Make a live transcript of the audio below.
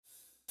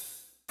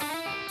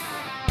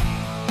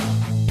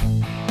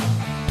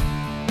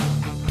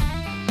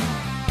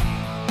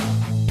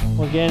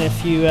again,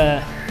 if you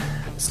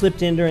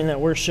slipped in during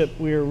that worship,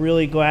 we're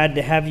really glad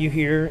to have you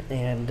here.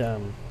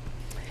 And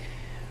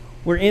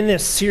we're in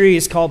this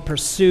series called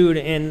Pursued,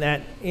 and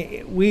that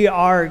we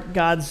are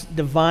God's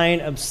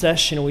divine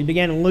obsession. We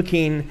began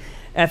looking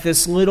at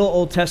this little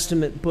Old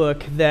Testament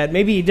book that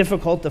may be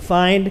difficult to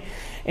find.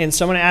 And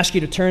so I'm going to ask you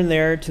to turn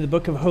there to the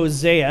book of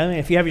Hosea.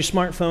 If you have your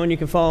smartphone, you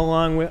can follow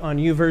along on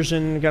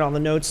YouVersion. We've got all the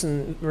notes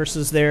and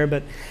verses there.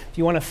 But if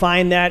you want to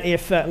find that,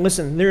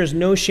 listen, there is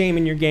no shame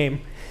in your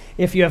game.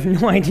 If you have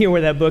no idea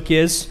where that book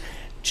is,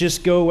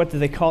 just go, what do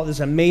they call it, this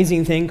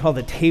amazing thing called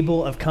the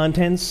table of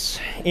contents.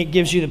 It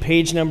gives you the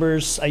page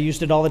numbers. I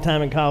used it all the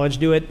time in college.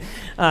 Do it.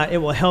 It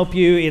will help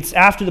you. It's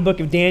after the book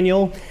of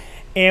Daniel.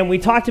 And we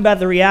talked about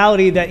the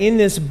reality that in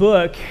this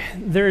book,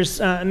 there's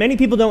many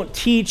people don't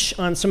teach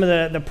on some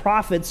of the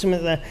prophets, some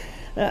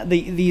of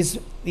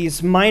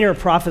these minor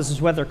prophets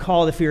is what they're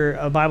called if you're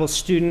a Bible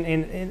student,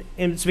 and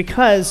it's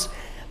because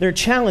they're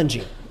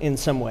challenging in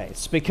some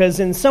ways. Because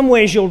in some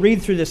ways you'll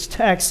read through this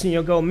text and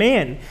you'll go,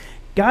 man,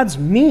 God's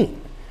mean.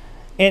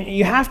 And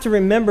you have to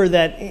remember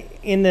that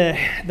in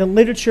the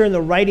literature and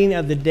the writing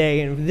of the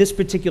day, in this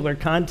particular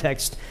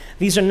context,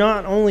 these are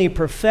not only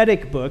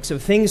prophetic books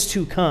of things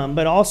to come,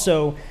 but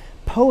also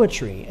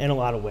poetry in a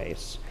lot of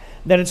ways.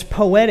 That it's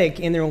poetic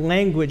in their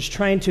language,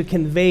 trying to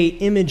convey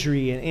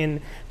imagery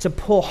and to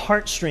pull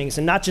heartstrings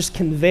and not just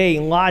convey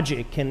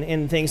logic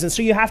and things. And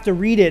so you have to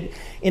read it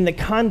in the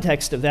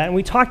context of that. And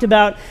we talked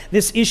about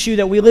this issue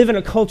that we live in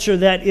a culture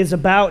that is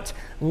about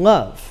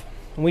love.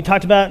 And we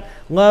talked about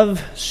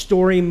love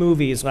story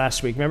movies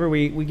last week. Remember,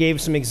 we gave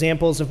some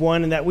examples of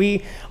one, and that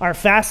we are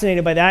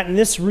fascinated by that. And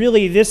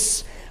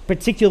this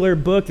particular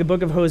book, the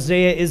book of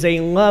Hosea, is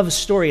a love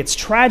story. It's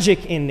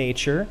tragic in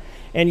nature,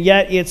 and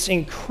yet it's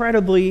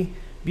incredibly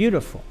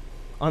beautiful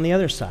on the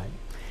other side.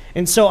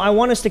 And so I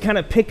want us to kind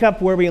of pick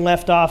up where we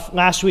left off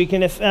last week.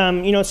 And if,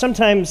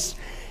 sometimes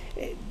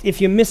if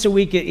you miss a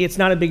week, it's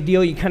not a big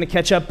deal. You kind of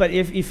catch up. But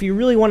if you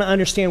really want to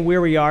understand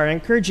where we are, I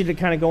encourage you to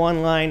kind of go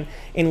online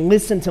and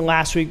listen to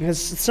last week, because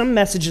some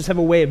messages have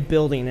a way of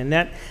building. And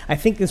that, I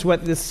think, is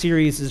what this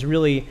series is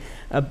really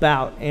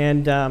about.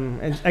 And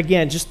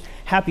again, just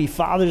happy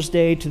Father's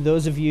Day to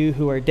those of you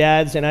who are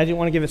dads. And I do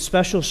want to give a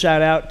special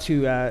shout out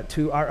to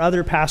our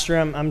other pastor.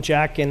 I'm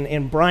Jack,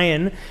 and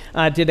Brian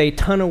did a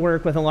ton of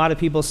work with a lot of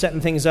people,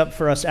 setting things up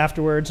for us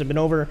afterwards. I've been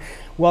over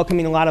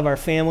welcoming a lot of our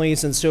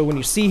families. And so when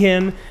you see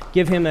him,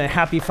 give him a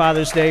happy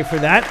Father's Day for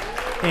that.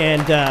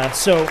 And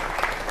so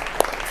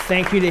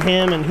thank you to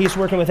him, and he's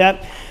working with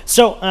that.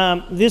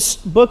 So this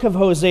book of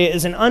Hosea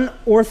is an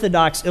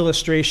unorthodox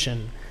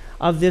illustration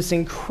of this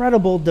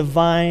incredible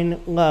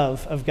divine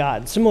love of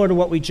God, similar to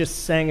what we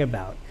just sang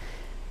about.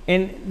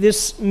 And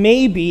this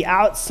may be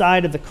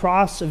outside of the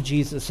cross of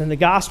Jesus and the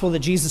gospel that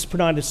Jesus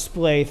put on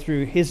display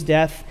through his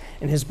death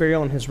and his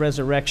burial and his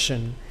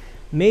resurrection,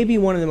 may be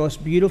one of the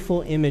most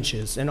beautiful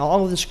images in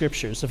all of the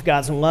scriptures of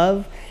God's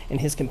love and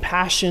his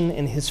compassion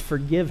and his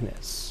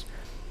forgiveness.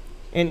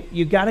 And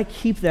you got to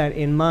keep that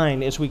in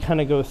mind as we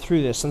kind of go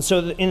through this. And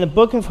so in the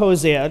book of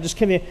Hosea, I'll just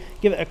give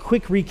a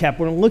quick recap.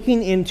 We're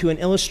looking into an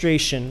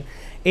illustration,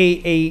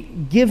 a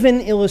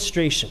given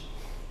illustration.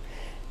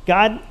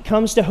 God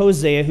comes to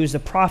Hosea, who's the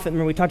prophet.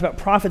 Remember, we talked about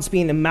prophets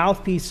being the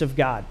mouthpiece of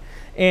God.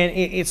 And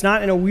it's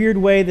not in a weird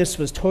way. This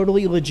was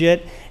totally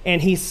legit.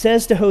 And he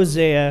says to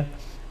Hosea,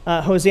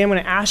 Hosea, I'm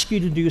going to ask you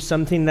to do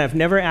something that I've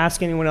never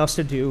asked anyone else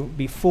to do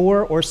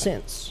before or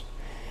since.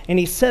 And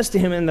he says to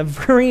him in the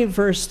very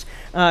first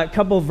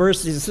couple of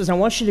verses, he says, I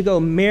want you to go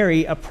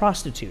marry a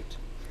prostitute.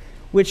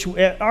 Which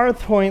at our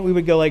point, we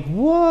would go like,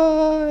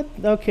 what?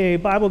 Okay,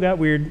 Bible got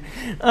weird.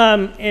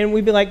 And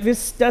we'd be like,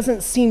 this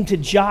doesn't seem to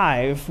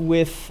jive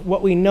with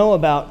what we know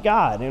about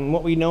God and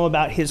what we know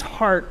about his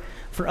heart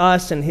for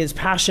us and his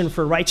passion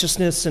for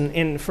righteousness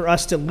and for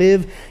us to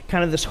live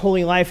kind of this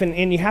holy life.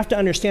 And you have to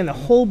understand the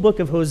whole book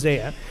of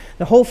Hosea,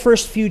 the whole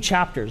first few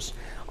chapters,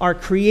 are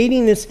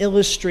creating this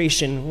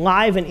illustration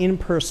live and in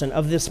person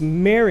of this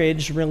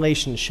marriage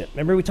relationship.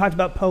 Remember, we talked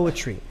about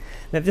poetry,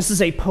 that this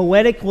is a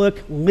poetic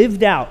look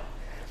lived out.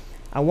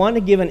 I want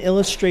to give an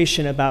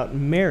illustration about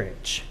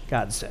marriage,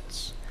 God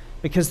says,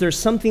 because there's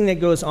something that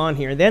goes on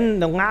here. Then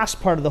the last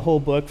part of the whole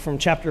book, from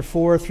chapter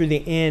 4 through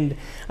the end,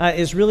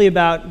 is really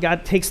about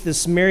God takes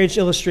this marriage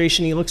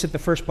illustration. He looks at the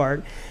first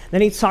part.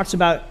 Then he talks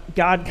about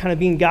God kind of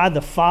being God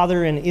the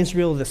Father and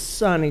Israel the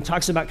Son. He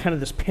talks about kind of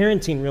this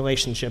parenting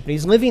relationship. And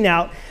he's living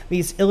out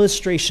these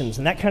illustrations,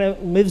 and that kind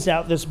of lives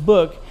out this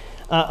book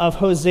of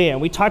Hosea.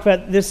 We talked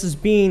about this as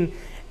being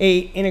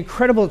an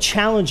incredible,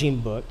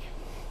 challenging book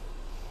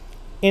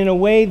in a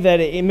way that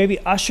it maybe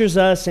ushers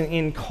us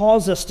and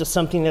calls us to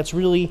something that's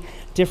really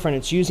different.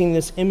 It's using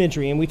this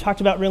imagery. And we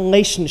talked about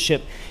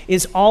relationship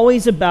is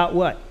always about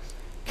what?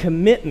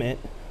 Commitment,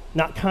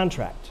 not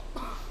contract.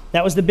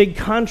 That was the big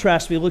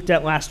contrast we looked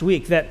at last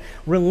week, that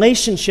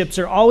relationships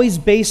are always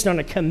based on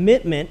a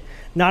commitment,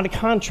 not a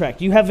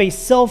contract. You have a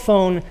cell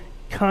phone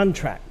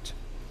contract.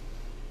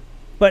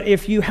 But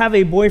if you have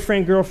a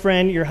boyfriend,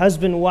 girlfriend, your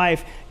husband,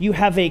 wife, you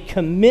have a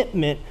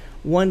commitment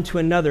one to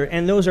another.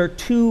 And those are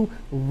two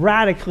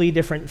radically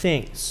different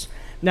things.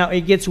 Now,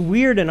 it gets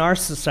weird in our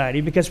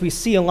society because we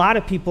see a lot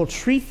of people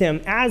treat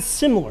them as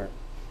similar,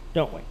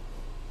 don't we?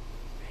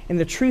 And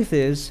the truth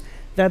is,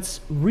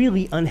 that's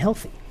really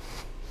unhealthy.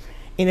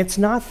 And it's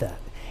not that.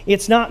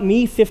 It's not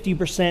me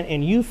 50%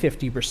 and you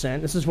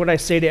 50%. This is what I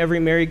say to every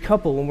married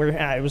couple when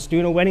I was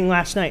doing a wedding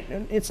last night.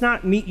 It's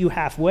not meet you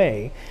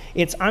halfway.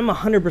 It's I'm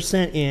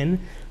 100% in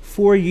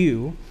for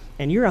you,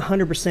 and you're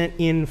 100%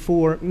 in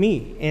for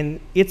me. And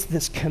it's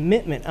this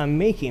commitment I'm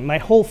making. My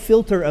whole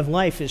filter of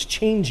life is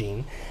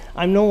changing.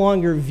 I'm no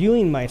longer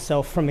viewing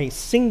myself from a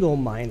single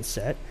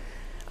mindset.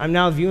 I'm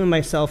now viewing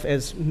myself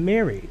as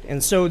married.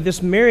 And so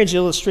this marriage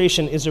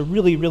illustration is a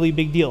really, really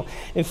big deal.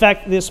 In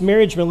fact, this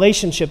marriage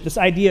relationship, this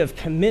idea of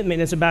commitment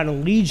is about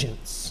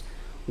allegiance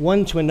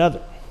one to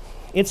another.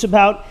 It's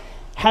about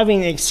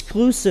having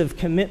exclusive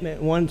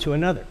commitment one to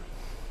another.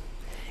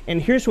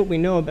 And here's what we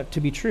know about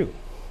to be true.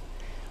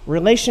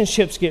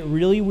 Relationships get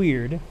really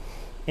weird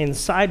and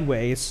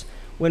sideways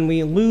when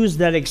we lose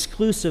that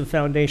exclusive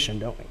foundation,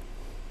 don't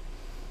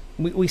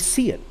we? We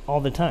see it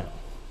all the time.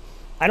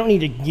 I don't need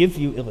to give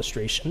you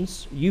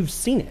illustrations. You've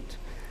seen it.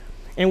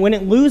 And when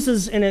it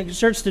loses and it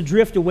starts to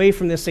drift away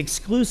from this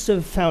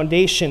exclusive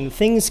foundation,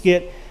 things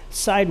get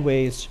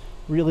sideways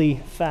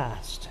really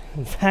fast.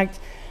 In fact,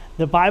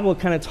 the Bible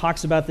kind of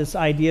talks about this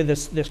idea,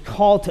 this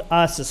call to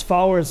us as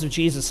followers of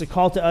Jesus, a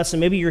call to us, and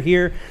maybe you're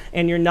here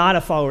and you're not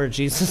a follower of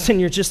Jesus and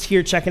you're just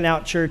here checking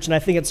out church, and I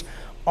think it's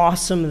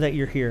awesome that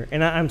you're here.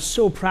 And I'm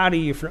so proud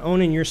of you for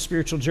owning your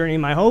spiritual journey.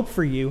 My hope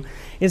for you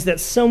is that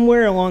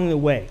somewhere along the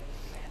way,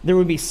 there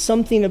would be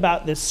something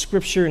about this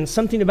scripture and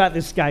something about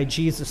this guy,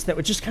 Jesus, that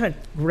would just kind of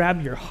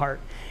grab your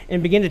heart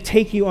and begin to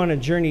take you on a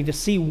journey to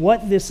see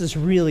what this is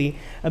really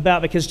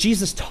about, because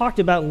Jesus talked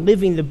about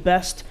living the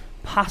best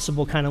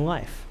possible kind of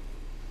life.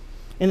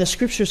 And the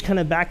scriptures kind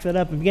of back that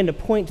up and begin to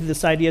point to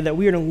this idea that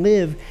we are to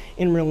live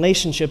in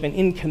relationship and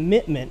in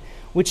commitment,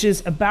 which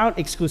is about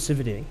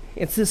exclusivity.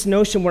 It's this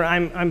notion where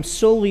I'm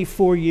solely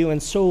for you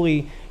and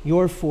solely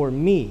you're for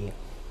me.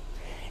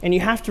 And you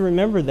have to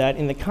remember that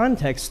in the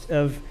context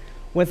of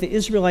what the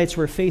Israelites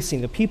were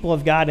facing, the people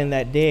of God in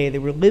that day. They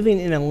were living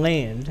in a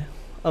land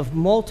of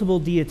multiple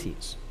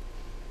deities,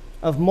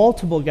 of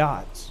multiple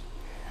gods,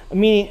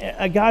 meaning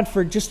a God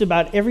for just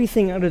about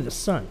everything under the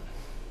sun.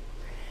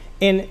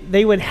 And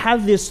they would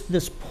have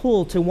this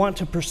pull to want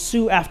to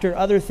pursue after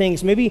other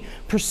things, maybe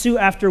pursue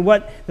after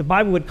what the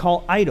Bible would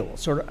call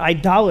idols or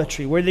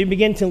idolatry, where they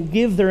begin to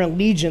give their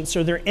allegiance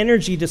or their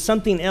energy to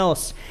something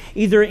else,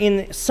 either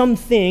in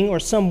something or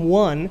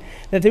someone,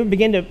 that they would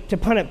begin to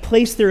kind of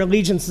place their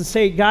allegiance and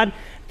say, God,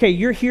 okay,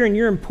 you're here and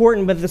you're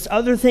important, but this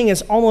other thing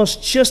is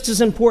almost just as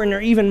important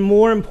or even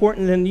more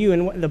important than you.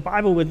 And what the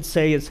Bible would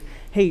say is,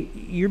 hey,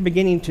 you're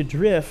beginning to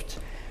drift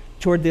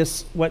toward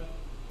this, what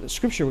the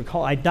Scripture would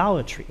call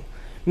idolatry.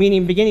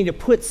 Meaning beginning to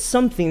put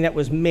something that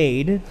was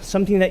made,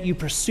 something that you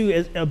pursue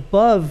as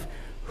above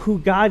who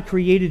God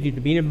created you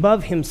to be, and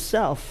above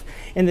himself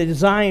and the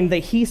design that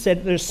he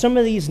said, there's some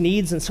of these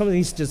needs and some of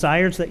these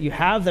desires that you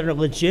have that are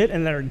legit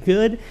and that are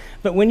good,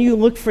 but when you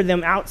look for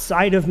them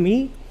outside of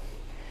me,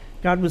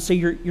 God would say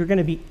you're going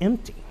to be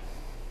empty.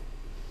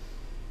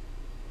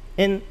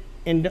 And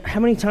how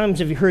many times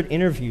have you heard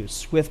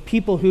interviews with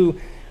people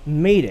who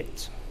made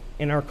it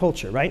in our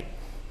culture, right?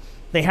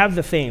 They have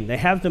the fame, they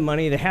have the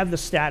money, they have the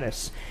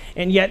status,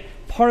 and yet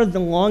part of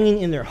the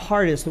longing in their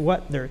heart is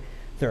what?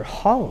 They're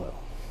hollow.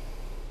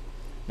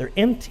 They're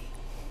empty.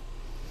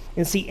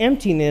 And see,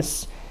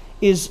 emptiness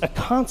is a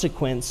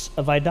consequence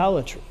of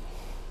idolatry.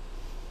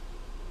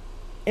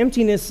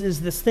 Emptiness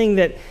is this thing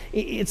that,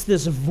 it's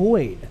this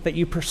void that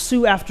you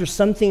pursue after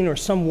something or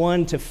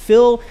someone to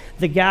fill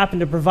the gap and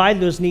to provide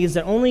those needs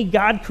that only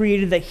God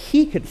created that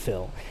he could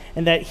fill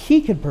and that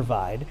he could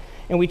provide.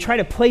 And we try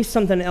to place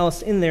something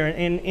else in there,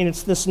 and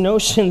it's this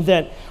notion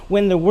that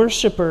when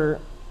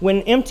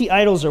empty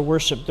idols are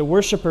worshipped, the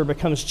worshiper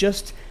becomes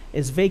just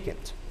as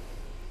vacant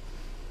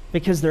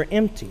because they're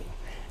empty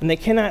and they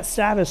cannot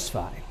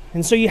satisfy.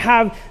 And so you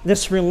have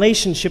this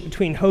relationship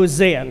between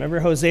Hosea, remember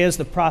Hosea is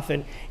the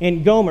prophet,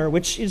 and Gomer,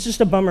 which is just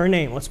a bummer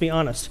name, let's be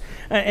honest.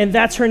 And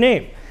that's her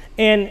name.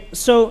 And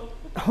so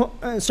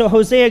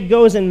Hosea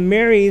goes and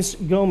marries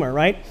Gomer,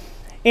 right?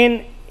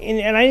 And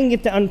I didn't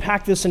get to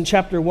unpack this in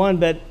chapter 1,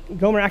 but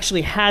Gomer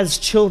actually has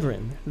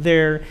children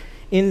there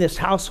in this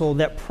household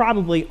that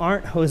probably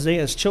aren't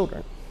Hosea's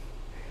children,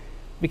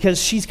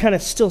 because she's kind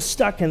of still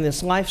stuck in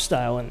this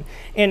lifestyle.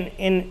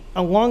 And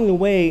along the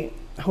way,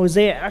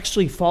 Hosea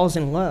actually falls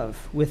in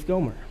love with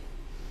Gomer.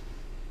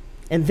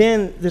 And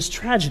then this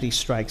tragedy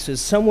strikes, as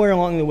somewhere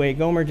along the way,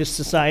 Gomer just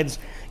decides,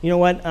 you know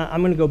what,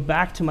 I'm going to go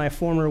back to my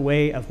former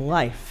way of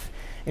life.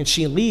 And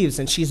she leaves,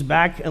 and she's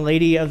back a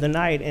lady of the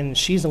night, and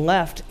she's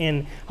left,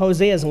 and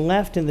Hosea's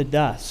left in the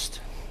dust.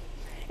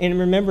 And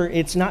remember,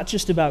 it's not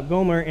just about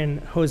Gomer and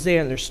Hosea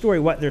and their story.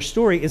 What their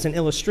story is an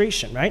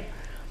illustration, right?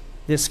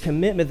 This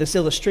commitment, this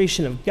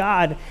illustration of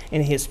God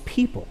and his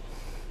people.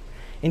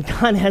 And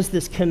God has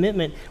this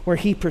commitment where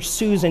he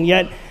pursues, and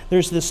yet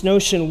there's this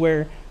notion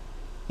where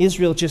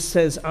Israel just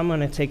says, I'm going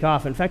to take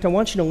off. In fact, I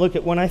want you to look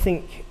at what I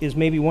think is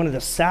maybe one of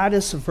the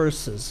saddest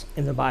verses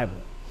in the Bible.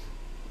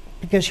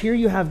 Because here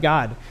you have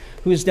God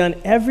who has done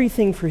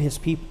everything for his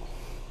people.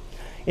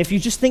 If you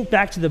just think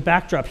back to the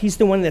backdrop, he's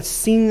the one that's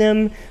seen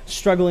them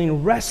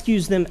struggling,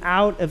 rescues them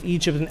out of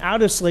Egypt and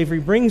out of slavery,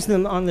 brings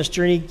them on this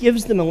journey,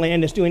 gives them a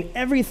land, is doing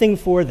everything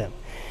for them.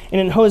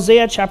 And in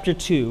Hosea chapter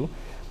 2,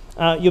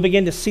 you'll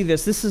begin to see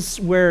this. This is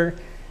where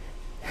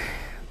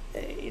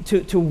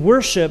to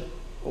worship,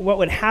 what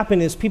would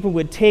happen is people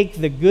would take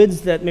the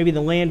goods that maybe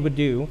the land would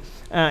do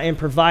and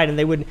provide, and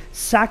they would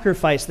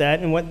sacrifice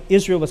that. And what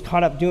Israel was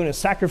caught up doing is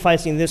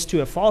sacrificing this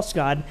to a false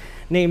god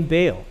named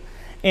Baal.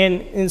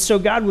 And so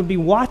God would be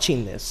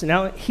watching this.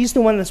 Now, he's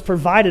the one that's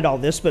provided all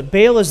this, but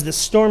Baal is the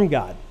storm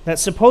god that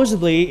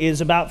supposedly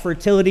is about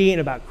fertility and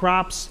about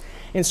crops.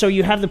 And so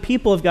you have the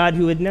people of God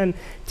who would then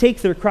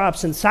take their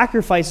crops and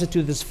sacrifice it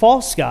to this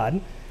false god,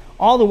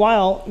 all the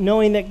while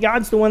knowing that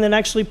God's the one that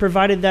actually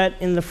provided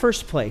that in the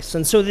first place.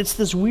 And so it's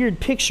this weird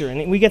picture,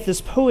 and we get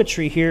this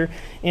poetry here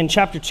in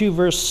chapter 2,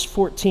 verse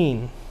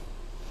 14,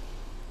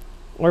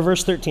 or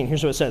verse 13.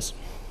 Here's what it says.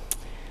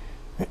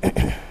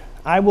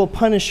 I will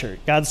punish her,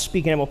 God's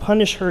speaking, I will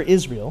punish her,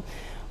 Israel,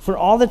 for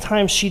all the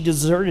time she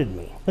deserted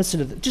me.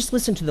 Just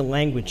listen to the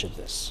language of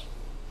this.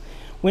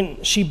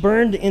 When she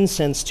burned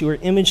incense to her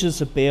images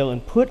of Baal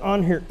and put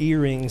on her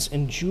earrings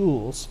and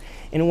jewels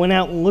and went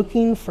out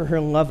looking for her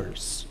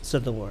lovers,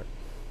 said the Lord.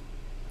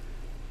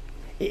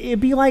 It'd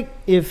be like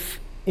if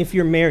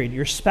you're married,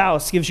 your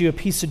spouse gives you a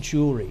piece of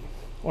jewelry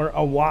or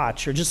a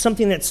watch or just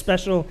something that's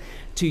special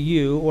to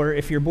you, or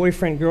if your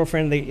boyfriend,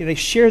 girlfriend, they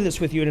share this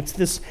with you, and it's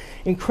this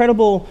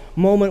incredible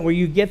moment where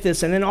you get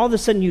this, and then all of a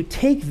sudden you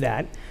take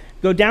that,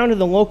 go down to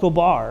the local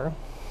bar,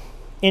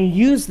 and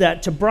use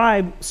that to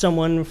bribe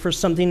someone for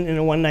something in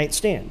a one-night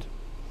stand.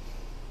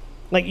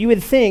 Like, you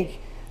would think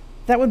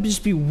that would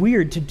just be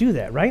weird to do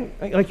that, right?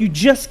 Like, you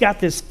just got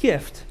this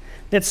gift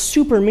that's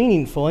super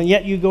meaningful, and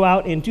yet you go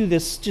out and do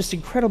this just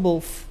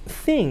incredible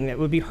thing that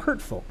would be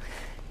hurtful.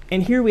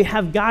 And here we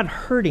have God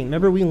hurting.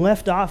 Remember, we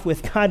left off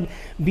with God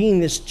being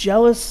this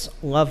jealous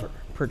lover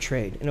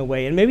portrayed in a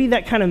way. And maybe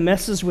that kind of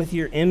messes with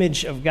your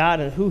image of God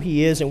and who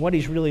he is and what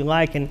he's really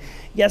like. And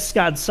yes,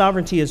 God's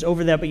sovereignty is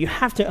over that, but you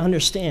have to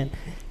understand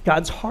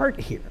God's heart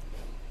here.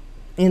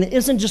 And it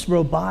isn't just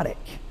robotic.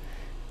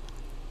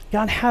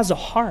 God has a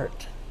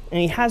heart, and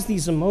he has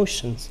these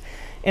emotions.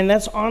 And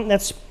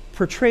that's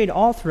portrayed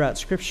all throughout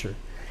Scripture.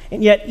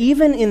 And yet,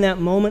 even in that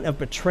moment of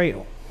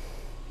betrayal,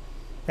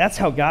 that's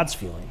how God's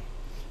feeling.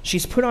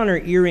 She's put on her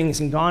earrings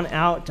and gone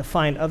out to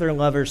find other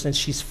lovers, and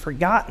she's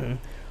forgotten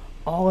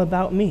all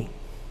about me.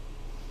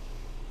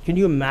 Can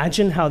you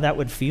imagine how that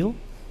would feel?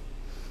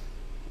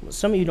 Well,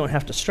 some of you don't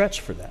have to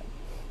stretch for that.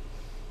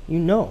 You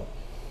know.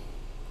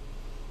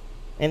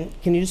 And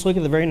can you just look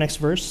at the very next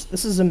verse?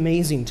 This is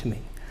amazing to me.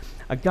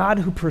 A God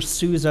who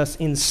pursues us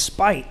in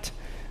spite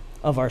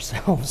of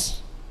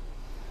ourselves.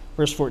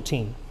 Verse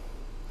 14.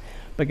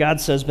 But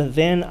God says, but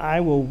then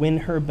I will win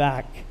her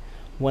back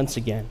once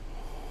again.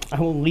 I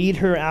will lead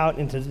her out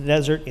into the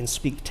desert and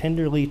speak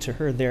tenderly to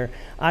her there.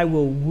 I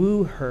will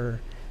woo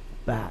her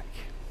back.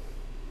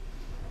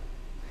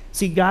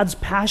 See, God's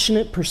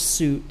passionate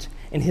pursuit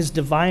and his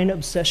divine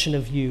obsession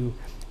of you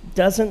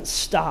doesn't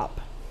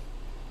stop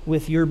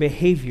with your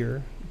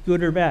behavior,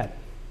 good or bad.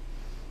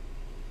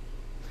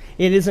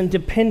 It isn't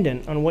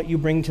dependent on what you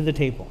bring to the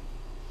table.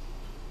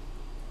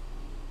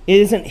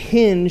 It isn't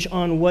hinge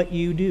on what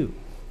you do.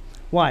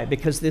 Why?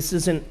 Because this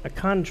isn't a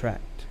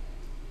contract.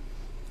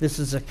 This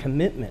is a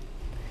commitment.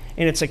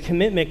 And it's a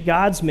commitment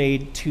God's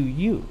made to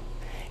you.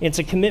 It's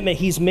a commitment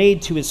he's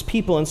made to his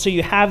people. And so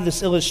you have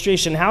this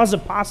illustration. How is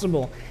it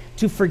possible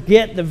to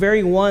forget the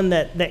very one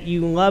that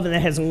you love and that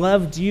has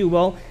loved you?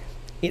 Well,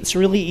 it's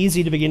really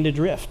easy to begin to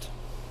drift.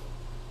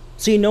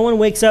 See, no one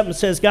wakes up and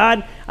says,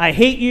 God, I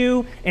hate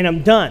you and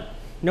I'm done.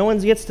 No one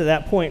gets to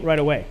that point right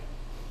away.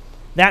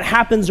 That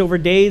happens over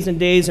days and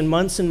days and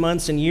months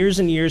and years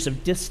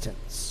of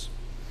distance.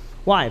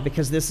 Why?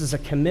 Because this is a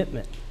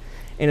commitment.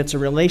 And it's a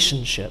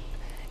relationship,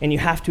 and you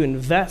have to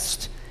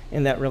invest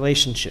in that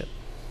relationship.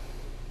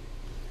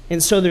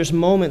 And so there's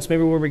moments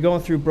maybe where we're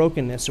going through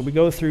brokenness, or we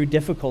go through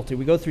difficulty,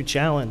 we go through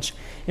challenge,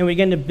 and we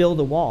begin to build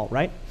a wall,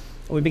 right?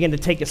 And we begin to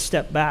take a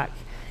step back.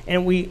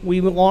 And we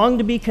long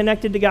to be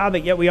connected to God,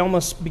 but yet we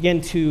almost begin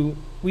to,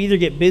 we either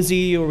get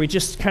busy or we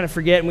just kind of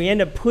forget, and we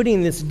end up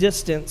putting this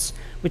distance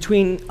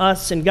between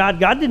us and God.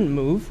 God didn't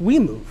move, we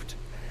moved.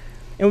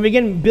 And we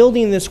begin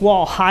building this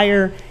wall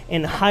higher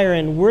and higher,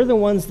 and we're the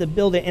ones that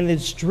build it. And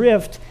this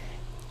drift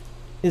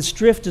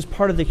is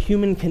part of the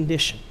human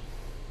condition.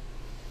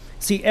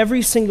 See,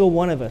 every single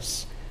one of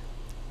us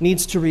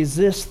needs to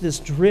resist this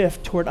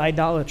drift toward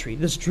idolatry,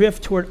 this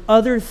drift toward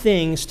other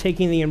things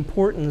taking the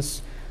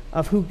importance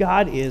of who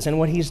God is and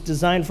what he's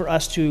designed for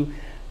us to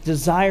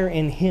desire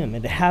in him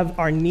and to have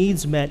our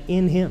needs met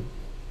in him.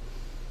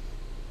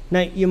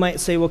 Now, you might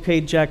say,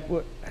 okay, Jack,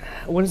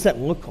 what does that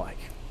look like?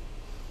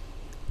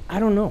 I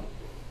don't know.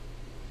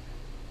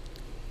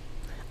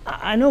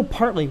 I know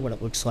partly what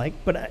it looks like,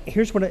 but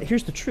here's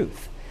the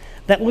truth.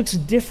 That looks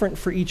different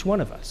for each one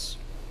of us.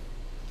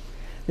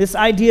 This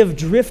idea of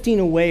drifting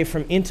away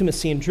from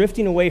intimacy and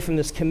drifting away from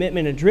this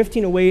commitment and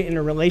drifting away in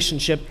a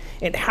relationship,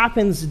 it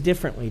happens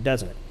differently,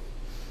 doesn't it?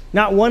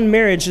 Not one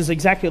marriage is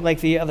exactly like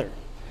the other.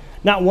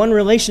 Not one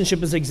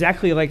relationship is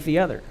exactly like the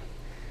other.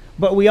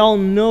 But we all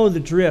know the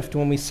drift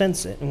when we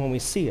sense it and when we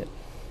see it.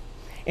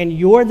 And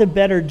you're the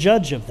better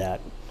judge of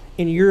that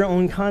in your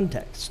own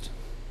context.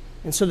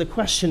 And so the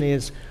question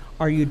is,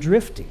 are you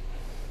drifting?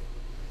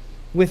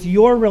 With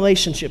your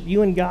relationship,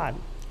 you and God,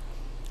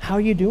 how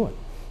are you doing?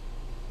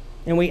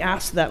 And we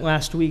asked that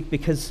last week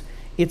because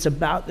it's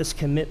about this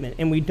commitment,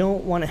 and we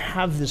don't want to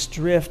have this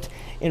drift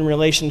in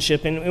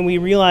relationship. And we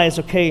realize,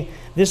 okay,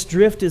 this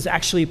drift is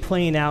actually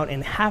playing out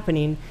and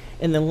happening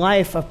in the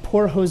life of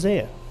poor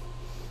Hosea.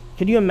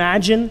 Could you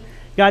imagine?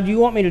 God, you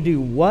want me to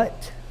do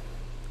what?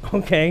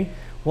 Okay,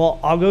 well,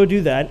 I'll go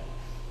do that.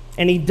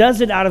 And he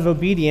does it out of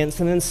obedience,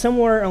 and then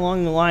somewhere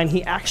along the line,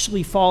 he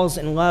actually falls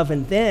in love,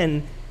 and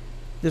then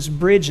this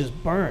bridge is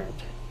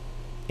burned.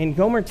 And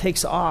Gomer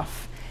takes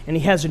off, and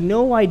he has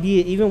no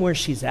idea even where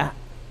she's at.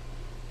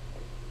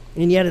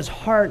 And yet his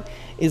heart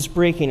is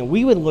breaking. And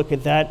we would look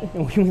at that,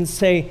 and we would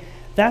say,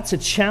 that's a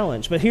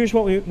challenge. But here's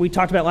what we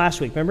talked about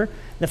last week, remember?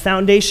 The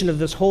foundation of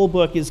this whole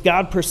book is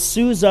God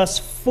pursues us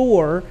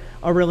for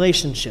a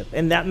relationship,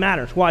 and that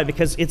matters. Why?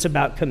 Because it's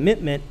about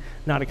commitment,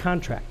 not a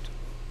contract.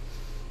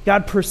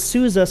 God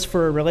pursues us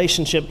for a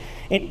relationship,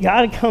 and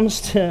God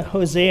comes to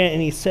Hosea and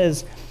he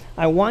says,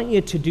 I want you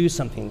to do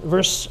something.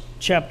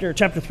 Chapter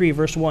 3,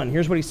 verse 1.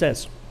 Here's what he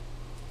says.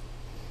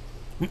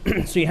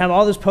 So you have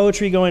all this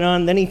poetry going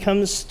on. Then he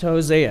comes to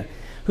Hosea,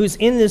 who's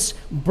in this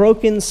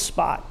broken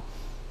spot.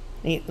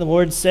 The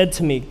Lord said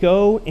to me,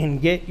 go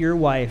and get your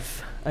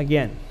wife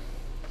again.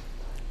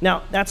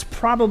 Now, that's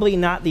probably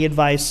not the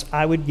advice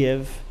I would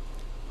give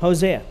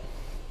Hosea.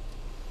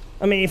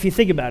 I mean, if you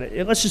think about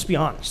it, let's just be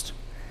honest.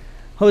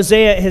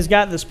 Hosea has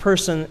got this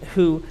person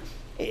who,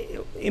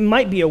 it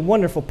might be a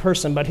wonderful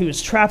person, but who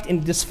is trapped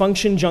in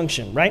dysfunction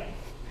junction, right?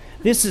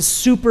 This is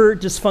super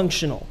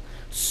dysfunctional,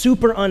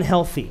 super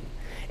unhealthy.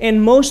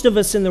 And most of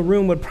us in the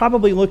room would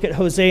probably look at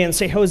Hosea and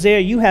say, Hosea,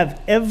 you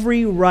have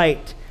every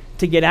right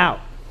to get out.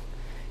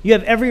 You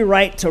have every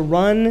right to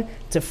run,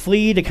 to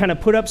flee, to kind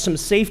of put up some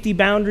safety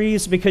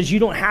boundaries because you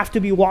don't have to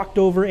be walked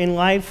over in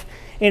life.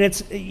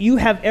 And you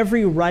have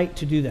every right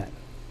to do that.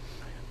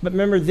 But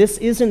remember, this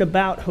isn't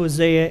about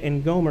Hosea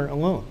and Gomer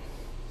alone.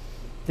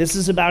 This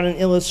is about an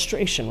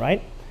illustration,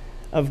 right?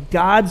 Of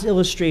God's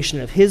illustration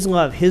of his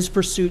love, his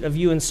pursuit of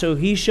you. And so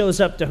he shows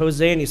up to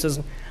Hosea and he says,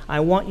 I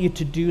want you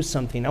to do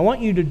something. I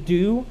want you to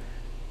do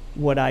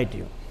what I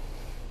do.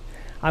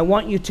 I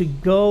want you to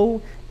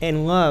go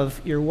and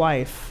love your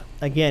wife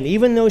again.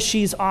 Even though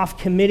she's off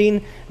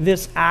committing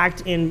this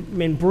act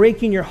and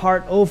breaking your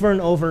heart over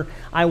and over,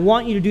 I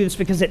want you to do this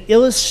because it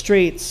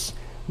illustrates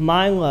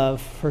my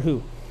love for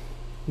who?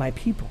 My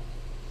people.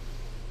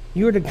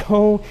 You are to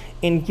go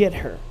and get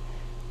her.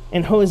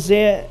 And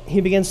Hosea,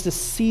 he begins to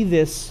see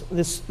this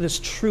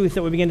truth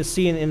that we begin to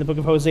see in the book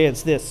of Hosea.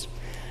 It's this.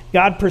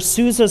 God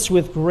pursues us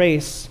with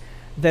grace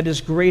that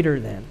is greater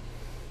than.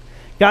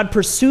 God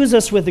pursues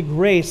us with a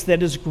grace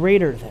that is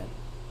greater than.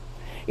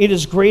 It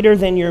is greater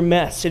than your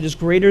mess. It is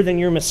greater than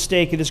your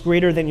mistake. It is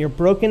greater than your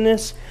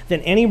brokenness,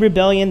 than any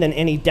rebellion, than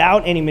any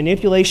doubt, any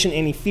manipulation,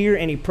 any fear,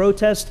 any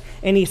protest,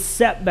 any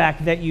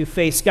setback that you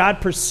face.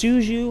 God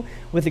pursues you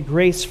with a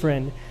grace,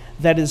 friend,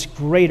 that is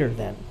greater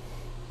than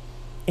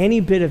any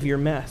bit of your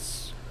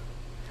mess.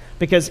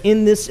 Because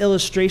in this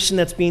illustration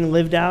that's being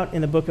lived out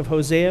in the book of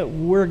Hosea,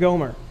 we're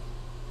Gomer.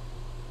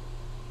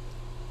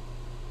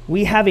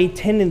 We have a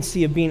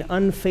tendency of being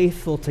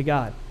unfaithful to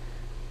God.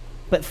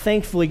 But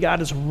thankfully, God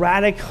is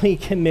radically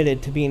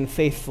committed to being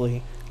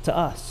faithfully to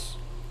us.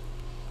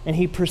 And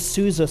he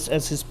pursues us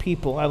as his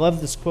people. I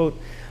love this quote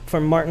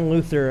from Martin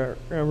Luther,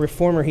 a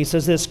reformer. He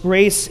says this,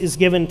 grace is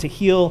given to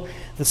heal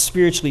the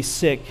spiritually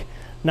sick,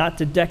 not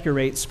to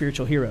decorate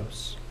spiritual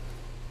heroes.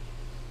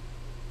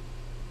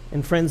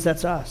 And friends,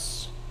 that's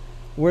us.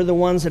 We're the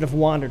ones that have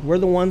wandered. We're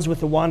the ones with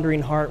the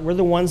wandering heart. We're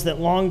the ones that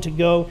long to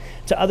go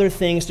to other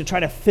things to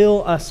try to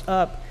fill us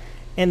up.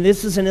 And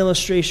this is an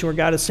illustration where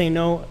God is saying,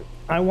 no,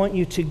 I want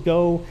you to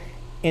go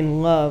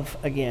and love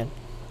again.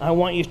 I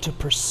want you to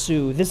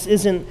pursue. This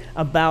isn't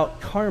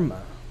about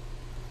karma.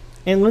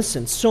 And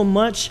listen, so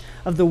much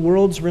of the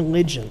world's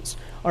religions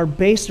are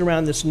based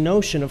around this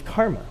notion of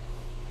karma.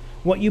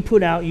 What you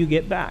put out, you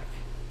get back.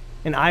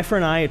 An eye for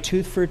an eye, a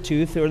tooth for a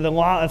tooth, or the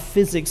law of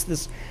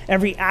physics,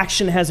 every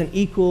action has an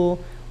equal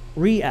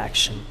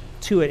reaction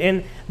to it.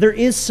 And there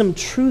is some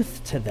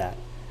truth to that.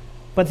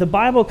 But the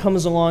Bible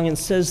comes along and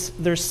says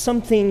there's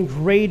something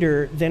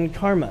greater than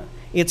karma.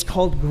 It's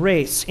called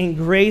grace. And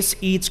grace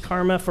eats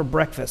karma for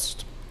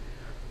breakfast.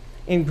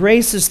 And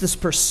grace is this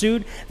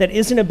pursuit that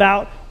isn't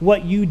about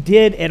what you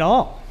did at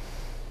all.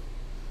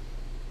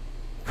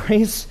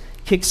 Grace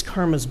kicks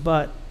karma's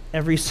butt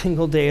every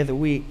single day of the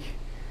week.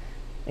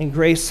 And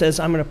grace says,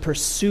 I'm going to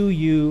pursue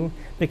you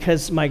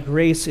because my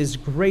grace is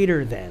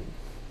greater than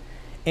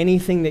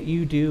anything that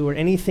you do or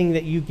anything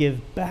that you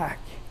give back.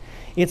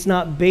 It's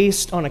not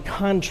based on a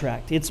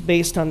contract. It's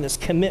based on this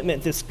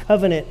commitment, this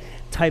covenant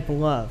type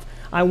love.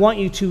 I want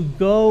you to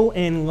go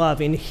and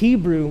love. In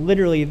Hebrew,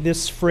 literally,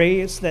 this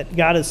phrase that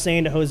God is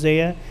saying to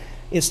Hosea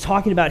is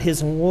talking about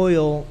his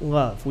loyal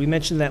love. We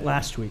mentioned that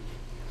last week.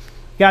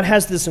 God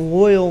has this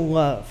loyal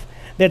love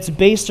that's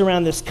based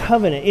around this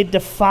covenant. It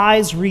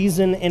defies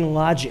reason and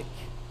logic.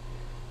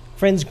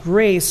 Friends,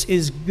 grace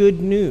is good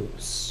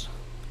news.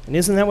 And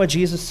isn't that what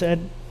Jesus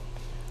said?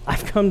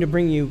 I've come to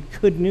bring you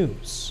good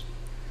news.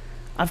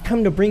 I've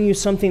come to bring you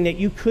something that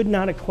you could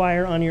not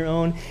acquire on your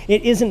own.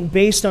 It isn't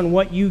based on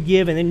what you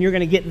give and then you're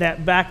going to get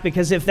that back,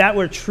 because if that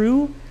were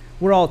true,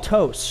 we're all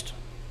toast.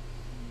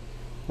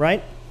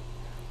 Right?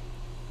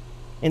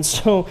 And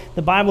so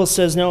the Bible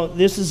says, no,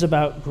 this is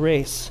about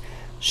grace.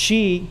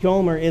 She,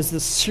 Gomer, is the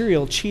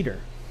serial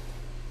cheater.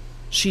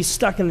 She's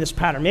stuck in this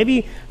pattern.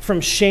 Maybe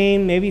from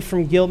shame, maybe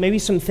from guilt, maybe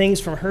some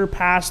things from her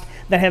past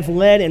that have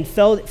led and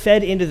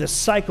fed into this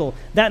cycle.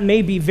 That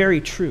may be very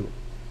true.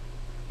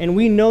 And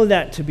we know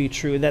that to be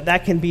true,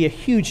 that can be a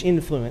huge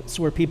influence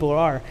where people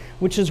are,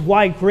 which is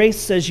why grace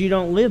says you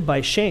don't live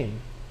by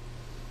shame.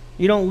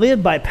 You don't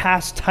live by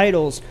past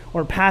titles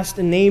or past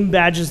name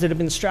badges that have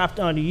been strapped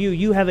onto you.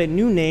 You have a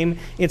new name.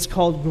 It's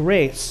called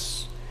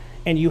grace.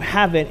 And you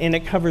have it, and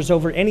it covers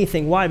over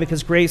anything. Why?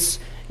 Because grace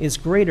is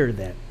greater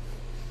than.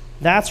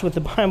 That's what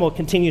the Bible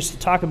continues to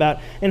talk about.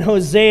 And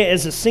Hosea,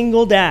 as a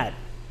single dad,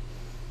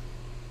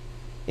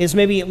 is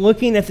maybe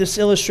looking at this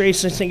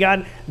illustration and saying,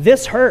 God,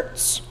 this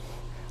hurts.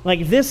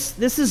 Like this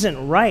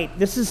isn't right.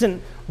 This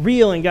isn't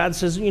real. And God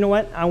says, you know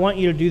what? I want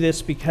you to do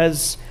this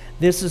because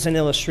this is an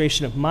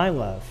illustration of my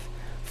love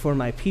for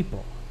my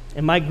people.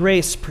 And my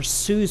grace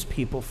pursues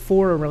people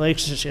for a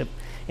relationship.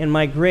 And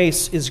my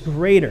grace is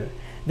greater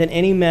than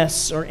any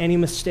mess or any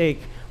mistake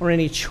or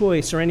any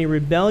choice or any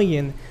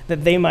rebellion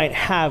that they might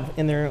have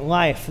in their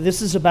life.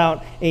 This is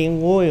about a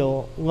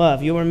loyal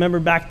love. You'll remember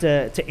back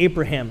to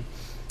Abraham.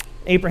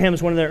 Abraham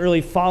is one of the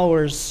early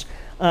followers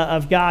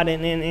of God,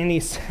 and he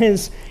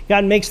says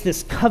God makes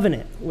this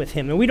covenant with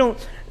him. And we don't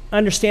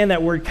understand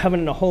that word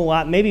covenant a whole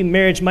lot. Maybe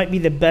marriage might be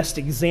the best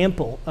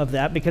example of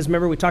that, because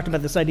remember we talked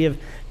about this idea of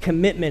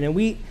commitment, and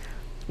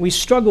we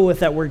struggle with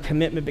that word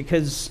commitment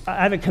because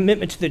I have a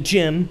commitment to the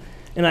gym,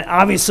 and I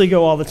obviously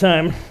go all the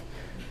time.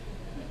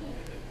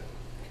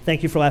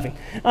 Thank you for laughing.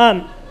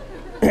 I'm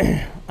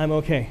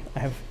okay.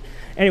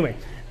 Anyway,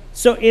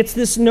 so it's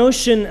this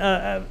notion,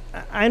 I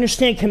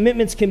understand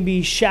commitments can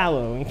be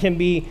shallow and can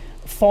be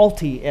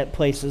faulty at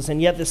places,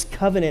 and yet this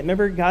covenant,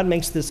 remember God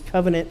makes this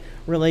covenant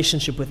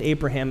relationship with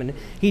Abraham, and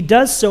he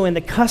does so in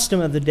the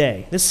custom of the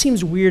day. This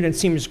seems weird and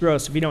seems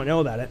gross if you don't know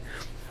about it.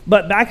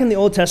 But back in the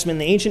Old Testament,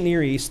 in the ancient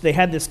Near East, they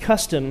had this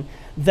custom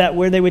that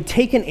where they would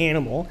take an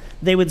animal,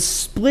 they would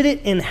split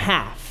it in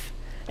half,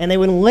 and they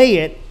would lay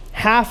it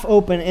half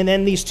open, and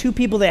then these two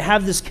people that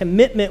have this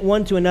commitment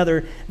one to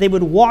another, they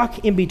would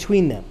walk in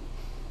between them.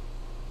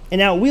 And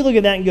now we look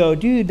at that and go,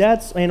 dude,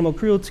 that's animal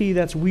cruelty,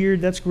 that's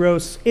weird, that's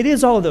gross. It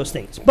is all of those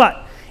things.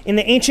 But in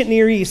the ancient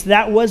Near East,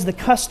 that was the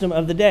custom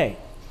of the day.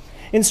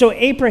 And so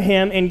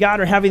Abraham and God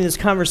are having this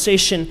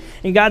conversation,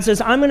 and God says,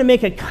 I'm going to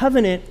make a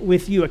covenant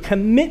with you, a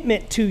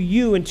commitment to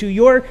you and to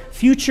your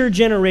future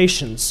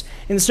generations.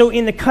 And so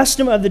in the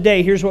custom of the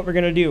day, here's what we're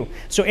going to do.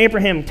 So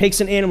Abraham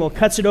takes an animal,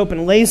 cuts it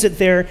open, lays it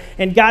there,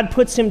 and God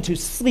puts him to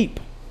sleep.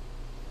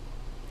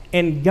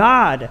 And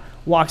God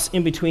walks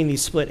in between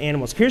these split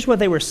animals. Here's what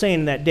they were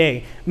saying that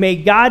day. May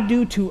God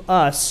do to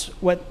us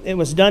what it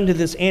was done to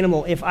this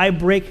animal if I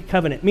break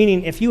covenant.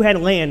 Meaning, if you had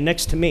land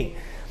next to me,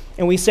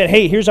 and we said,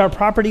 hey, here's our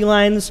property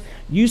lines.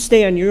 You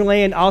stay on your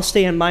land, I'll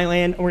stay on my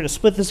land. We're going to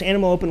split this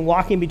animal open,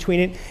 walk in between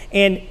it.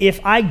 And if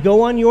I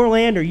go on your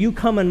land or you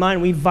come on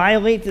mine, we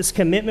violate this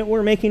commitment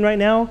we're making right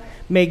now,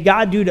 may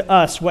God do to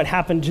us what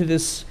happened to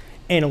this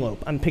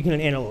antelope. I'm picking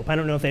an antelope. I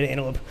don't know if they had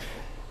antelope.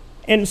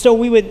 And so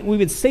we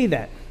would say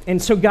that. And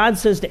so God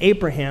says to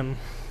Abraham,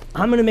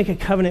 I'm going to make a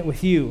covenant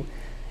with you.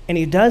 And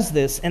he does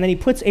this, and then he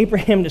puts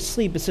Abraham to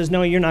sleep and says,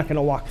 no, you're not going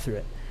to walk through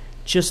it.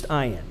 Just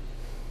I am.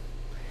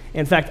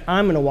 In fact,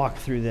 I'm going to walk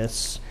through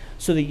this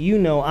so that you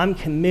know I'm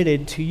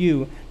committed to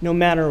you no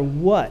matter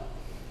what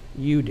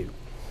you do.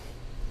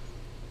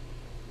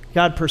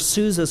 God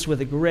pursues us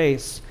with a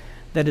grace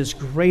that is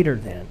greater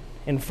than.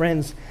 And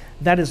friends,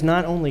 that is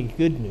not only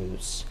good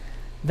news,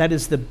 that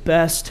is the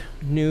best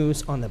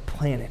news on the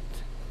planet.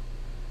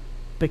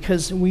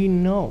 Because we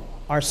know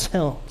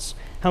ourselves.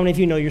 How many of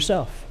you know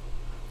yourself?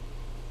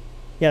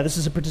 Yeah, this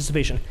is a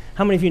participation.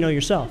 How many of you know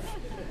yourself?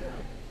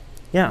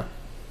 Yeah.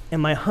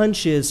 And my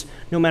hunch is,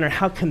 no matter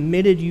how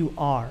committed you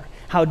are,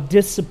 how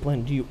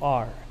disciplined you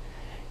are,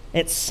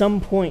 at some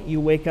point you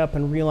wake up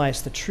and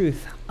realize the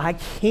truth. I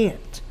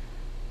can't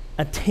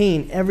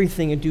attain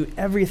everything and do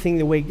everything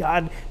the way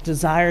God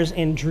desires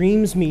and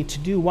dreams me to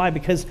do. Why?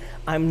 Because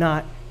I'm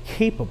not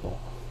capable.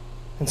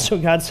 And so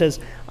God says,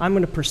 I'm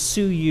going to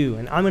pursue you,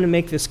 and I'm going to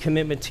make this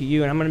commitment to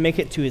you, and I'm going to make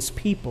it to his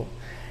people.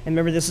 And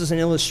remember, this is an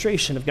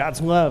illustration of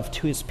God's love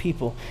to his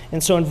people.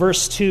 And so in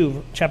verse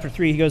 2, chapter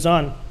 3, he goes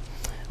on,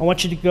 I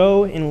want you to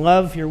go and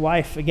love your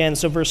wife again.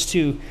 So verse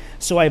 2,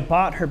 so I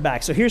bought her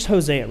back. So here's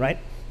Hosea, right?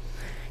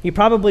 He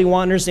probably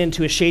wanders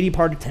into a shady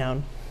part of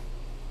town.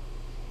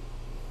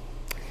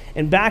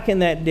 And back in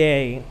that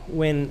day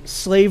when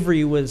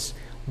slavery was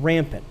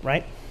rampant,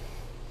 right?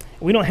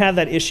 We don't have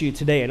that issue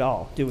today at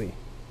all, do we?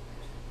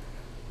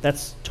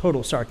 That's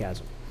total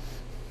sarcasm.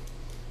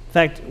 In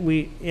fact,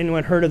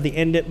 anyone heard of the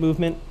End It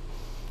movement?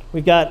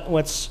 We've got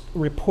what's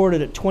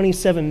reported at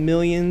 27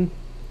 million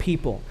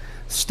people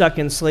stuck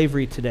in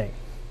slavery today.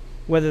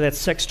 Whether that's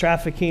sex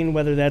trafficking,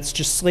 whether that's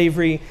just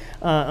slavery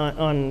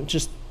on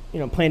just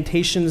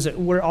plantations that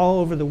we're all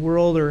over the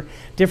world, or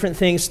different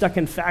things, stuck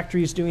in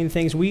factories doing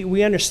things.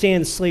 We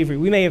understand slavery.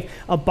 We may have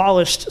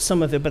abolished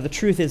some of it, but the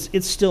truth is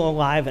it's still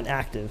alive and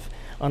active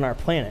on our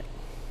planet.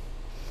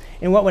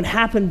 And what would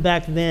happen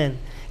back then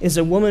is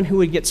a woman who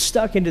would get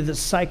stuck into this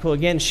cycle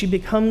again, she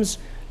becomes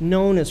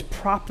known as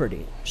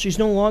property. She's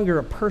no longer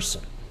a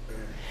person.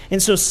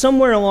 And so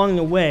somewhere along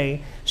the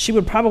way, she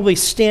would probably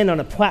stand on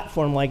a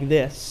platform like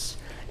this,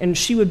 and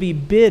she would be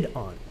bid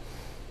on.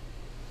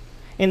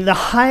 And the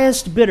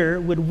highest bidder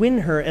would win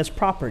her as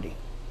property.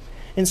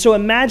 And so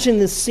imagine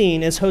this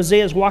scene as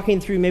Hosea is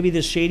walking through maybe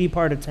this shady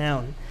part of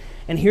town.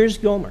 And here's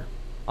Gomer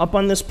up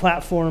on this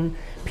platform,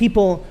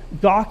 people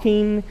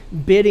gawking,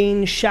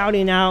 bidding,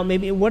 shouting out,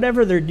 maybe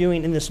whatever they're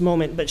doing in this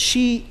moment. But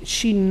she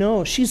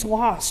knows she's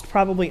lost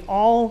probably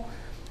all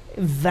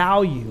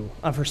value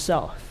of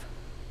herself.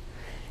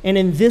 And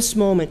in this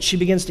moment, she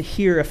begins to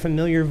hear a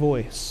familiar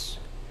voice.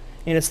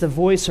 And it's the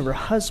voice of her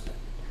husband,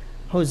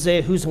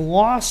 Hosea, who's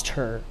lost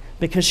her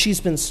because she's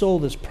been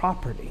sold as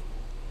property.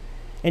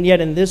 And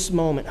yet in this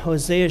moment,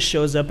 Hosea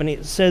shows up and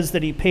it says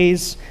that he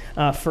pays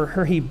for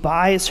her. He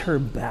buys her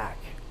back.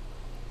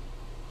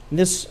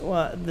 This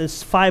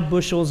 5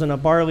 bushels and a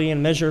barley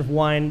and measure of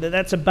wine,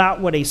 that's about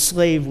what a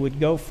slave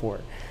would go for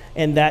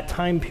in that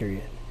time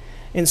period.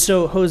 And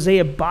so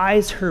Hosea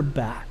buys her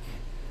back.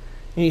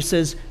 And he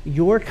says,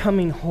 you're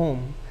coming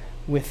home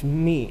with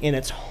me. And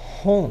it's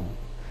home,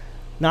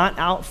 not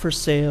out for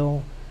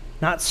sale,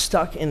 not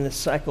stuck in the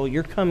cycle.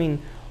 You're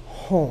coming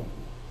home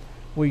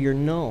where you're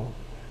known.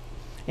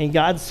 And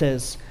God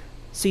says,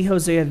 see,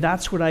 Hosea,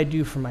 that's what I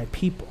do for my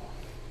people.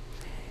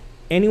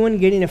 Anyone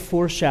getting a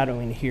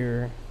foreshadowing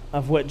here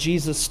of what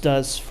Jesus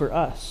does for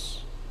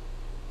us?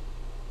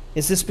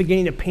 Is this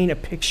beginning to paint a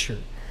picture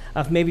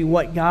of maybe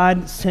what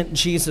God sent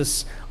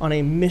Jesus on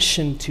a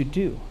mission to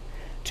do?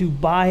 To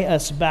buy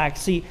us back.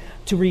 See,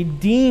 to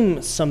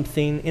redeem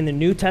something in the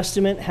New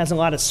Testament has a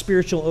lot of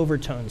spiritual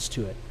overtones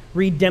to it.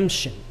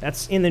 Redemption.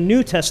 That's in the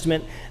New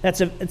Testament, it's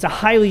a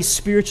highly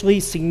spiritually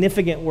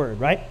significant word,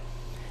 right?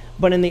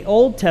 But in the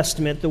Old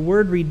Testament, the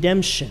word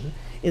redemption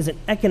is an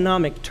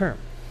economic term.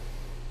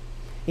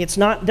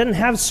 Doesn't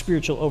have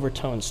spiritual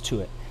overtones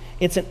to it.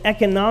 It's an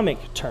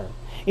economic term.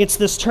 It's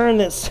this term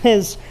that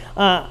says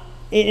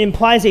it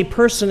implies a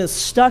person is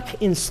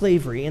stuck in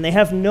slavery and they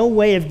have no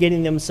way of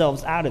getting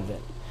themselves out of it.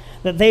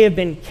 That they have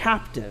been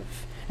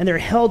captive and they're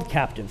held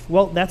captive.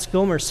 Well, that's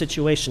Gomer's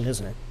situation,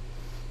 isn't it?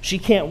 She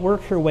can't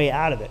work her way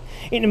out of it.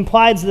 It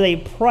implies that a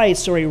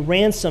price or a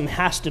ransom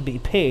has to be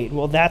paid.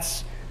 Well,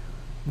 that's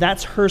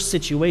her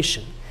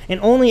situation.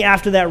 And only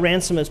after that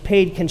ransom is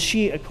paid can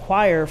she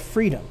acquire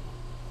freedom.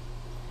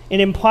 It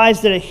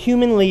implies that a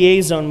human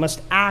liaison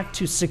must act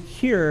to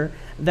secure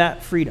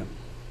that freedom.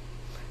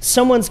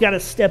 Someone's got to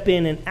step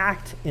in and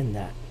act in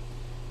that.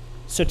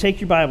 So take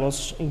your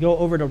Bibles and go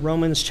over to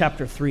Romans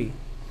chapter 3.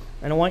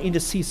 And I want you to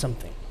see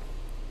something.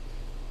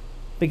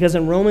 Because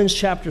in Romans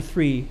chapter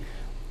 3,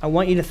 I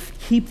want you to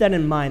keep that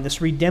in mind, this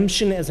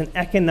redemption as an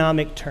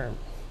economic term.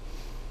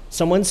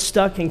 Someone's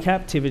stuck in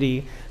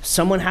captivity.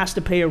 Someone has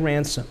to pay a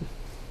ransom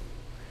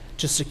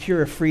to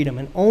secure a freedom.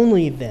 And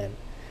only then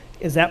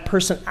is that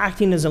person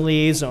acting as a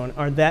liaison,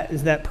 or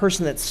is that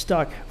person that's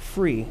stuck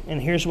free. And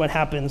here's what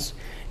happens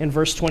in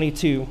verse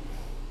 22.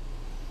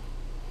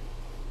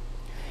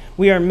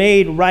 We are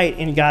made right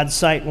in God's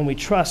sight when we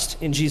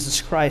trust in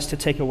Jesus Christ to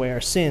take away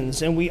our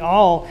sins. And we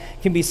all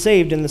can be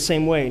saved in the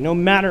same way, no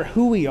matter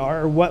who we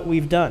are or what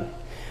we've done.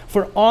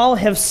 For all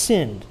have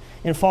sinned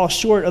and fall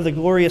short of the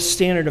glorious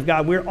standard of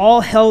God. We're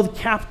all held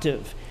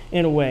captive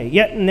in a way.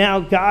 Yet now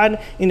God,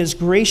 in his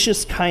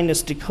gracious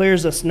kindness,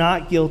 declares us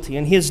not guilty.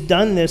 And he has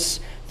done this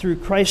through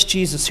Christ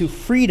Jesus, who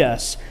freed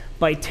us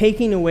by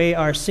taking away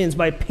our sins,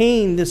 by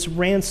paying this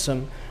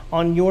ransom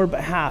on your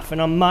behalf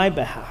and on my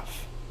behalf.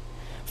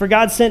 For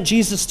God sent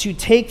Jesus to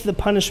take the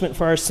punishment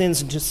for our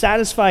sins and to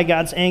satisfy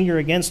God's anger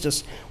against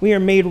us. We are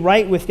made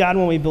right with God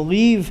when we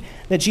believe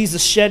that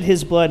Jesus shed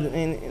his blood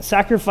and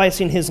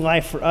sacrificing his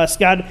life for us.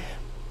 God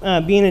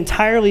being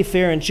entirely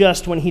fair and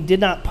just when he did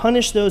not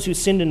punish those who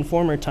sinned in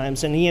former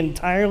times, and he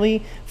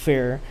entirely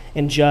fair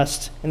and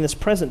just in this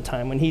present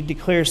time when he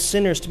declares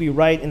sinners to be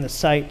right in the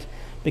sight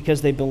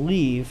because they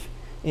believe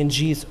in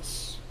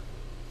Jesus.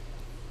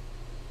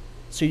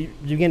 So you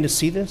begin to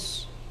see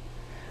this?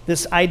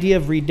 This idea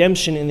of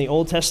redemption in the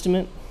Old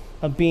Testament,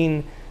 of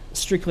being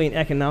strictly an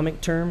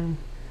economic term,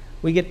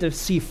 we get to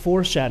see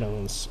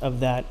foreshadowings of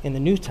that in the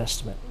New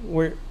Testament,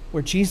 where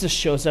Jesus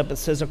shows up and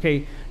says,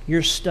 okay,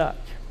 you're stuck.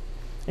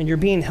 And you're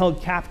being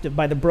held captive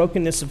by the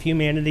brokenness of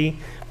humanity,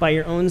 by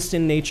your own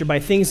sin nature, by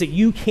things that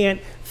you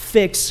can't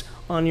fix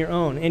on your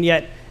own. And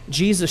yet,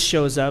 Jesus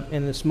shows up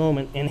in this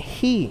moment, and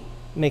he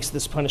makes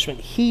this punishment.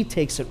 He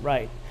takes it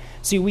right.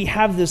 See, we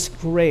have this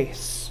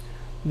grace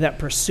that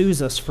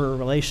pursues us for a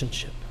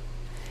relationship.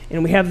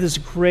 And we have this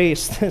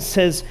grace that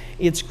says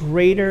it's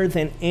greater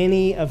than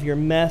any of your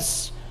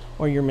mess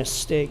or your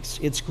mistakes.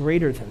 It's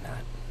greater than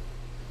that.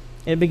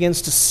 It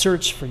begins to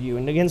search for you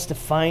and begins to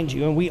find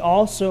you. And we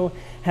also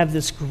have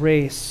this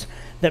grace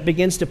that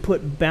begins to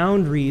put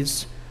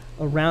boundaries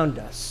around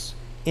us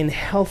in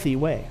healthy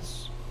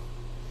ways.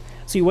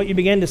 See, what you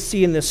begin to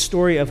see in this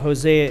story of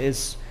Hosea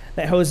is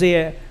that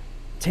Hosea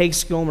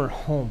takes Gomer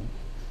home.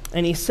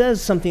 And he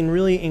says something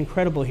really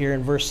incredible here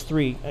in verse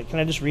 3. Can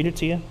I just read it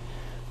to you?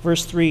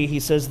 Verse 3, he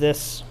says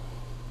this.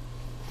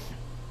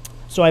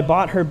 So I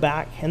bought her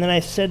back, and then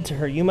I said to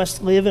her, you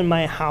must live in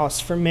my house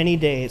for many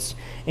days,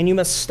 and you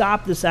must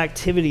stop this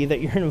activity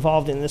that you're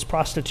involved in, this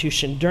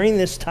prostitution. During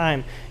this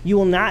time, you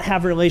will not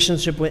have a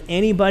relationship with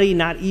anybody,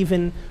 not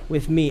even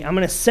with me. I'm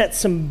going to set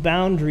some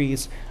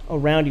boundaries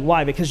around you.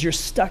 Why? Because you're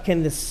stuck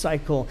in this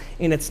cycle,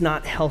 and it's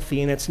not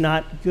healthy, and it's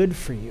not good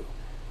for you.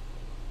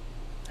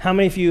 How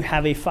many of you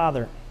have a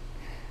father?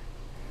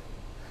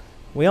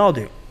 We all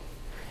do.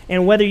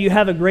 And whether you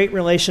have a great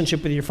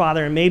relationship with your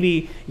father, and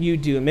maybe you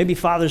do, and maybe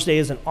Father's Day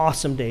is an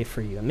awesome day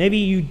for you, and maybe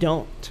you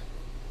don't.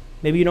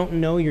 Maybe you don't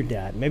know your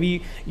dad.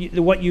 Maybe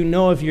what you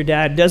know of your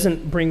dad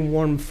doesn't bring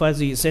warm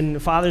fuzzies,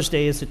 and Father's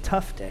Day is a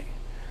tough day.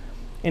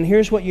 And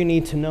here's what you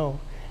need to know,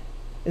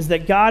 is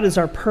that God is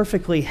our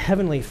perfectly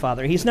heavenly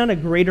Father. He's not a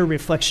greater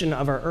reflection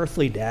of our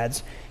earthly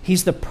dads.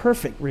 He's the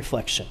perfect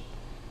reflection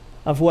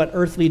of what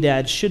earthly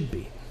dads should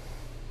be.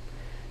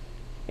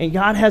 And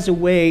God has a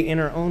way, in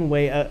our own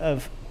way,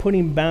 of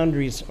putting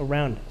boundaries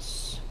around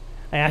us.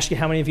 I ask you,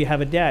 how many of you have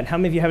a dad? How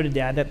many of you have a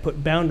dad that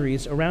put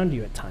boundaries around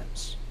you at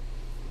times?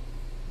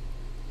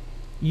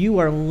 You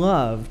are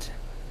loved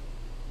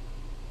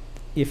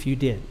if you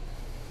did.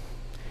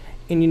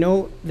 And you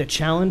know the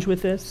challenge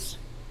with this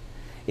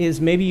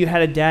is maybe you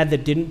had a dad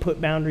that didn't put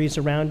boundaries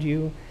around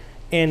you,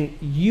 and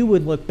you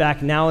would look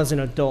back now as an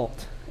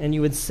adult, and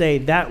you would say,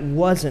 that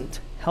wasn't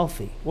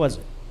healthy, was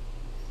it?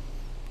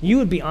 You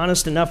would be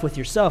honest enough with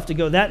yourself to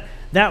go,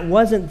 that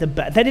wasn't the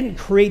best, that didn't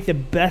create the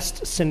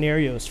best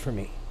scenarios for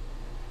me.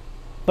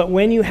 But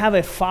when you have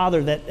a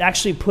father that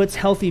actually puts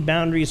healthy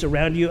boundaries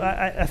around you,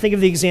 I think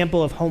of the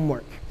example of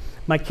homework.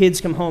 My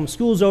kids come home,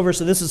 school's over,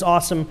 so this is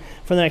awesome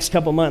for the next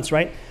couple months,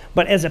 right?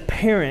 But as a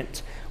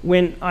parent,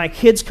 when my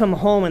kids come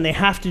home and they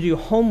have to do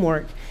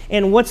homework,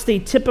 and what's the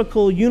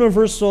typical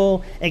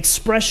universal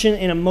expression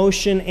and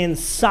emotion and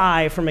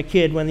sigh from a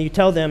kid when you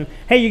tell them,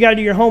 hey, you got to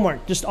do your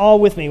homework, just all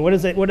with me.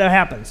 What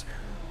happens?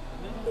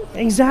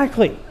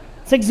 Exactly.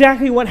 It's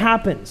exactly what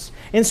happens.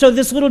 And so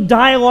this little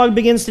dialogue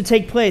begins to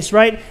take place,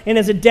 right? And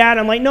as a dad,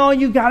 I'm like, no,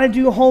 you got to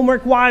do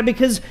homework. Why?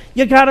 Because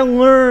you got to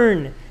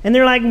learn. And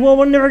they're like, well,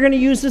 we're never going to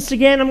use this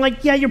again. I'm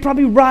like, yeah, you're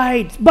probably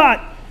right.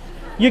 But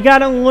you got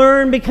to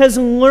learn, because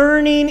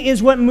learning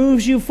is what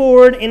moves you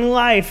forward in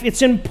life.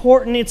 It's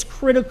important. It's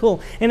critical.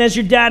 And as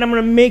your dad, I'm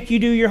going to make you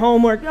do your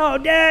homework. Oh,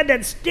 Dad,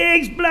 that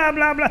stinks, blah,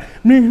 blah, blah.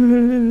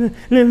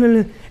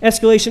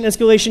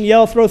 Escalation,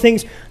 yell, throw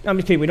things. I'm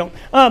just kidding, we don't.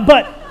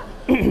 But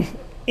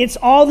it's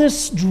all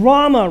this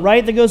drama,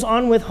 right, that goes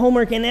on with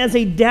homework. And as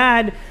a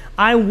dad,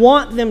 I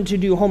want them to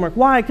do homework.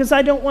 Why? Because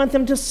I don't want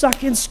them to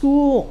suck in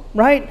school,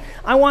 right?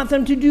 I want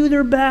them to do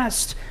their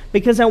best,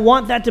 because I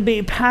want that to be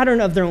a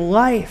pattern of their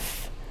life,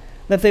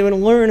 that they would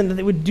learn and that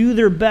they would do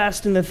their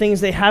best in the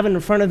things they have in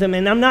front of them.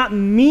 And I'm not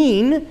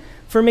mean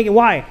for making,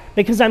 why?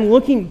 Because I'm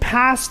looking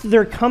past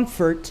their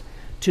comfort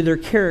to their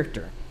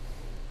character.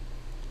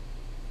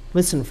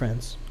 Listen,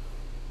 friends.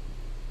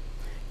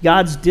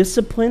 God's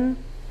discipline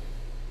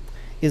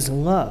is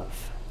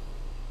love,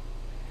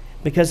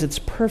 because it's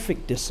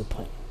perfect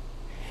discipline.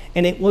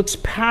 And it looks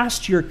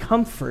past your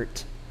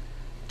comfort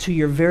to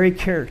your very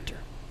character.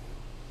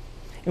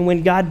 And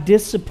when God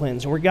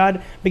disciplines, or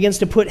God begins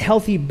to put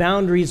healthy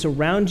boundaries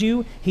around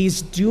you,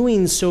 he's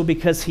doing so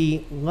because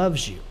he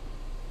loves you.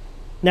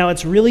 Now,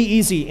 it's really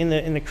easy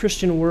in the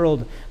Christian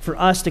world for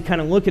us to kind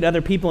of look at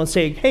other people and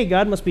say, hey,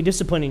 God must be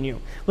disciplining you.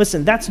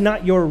 Listen, that's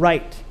not your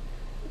right.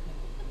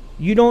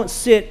 You don't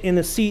sit in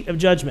the seat of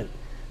judgment,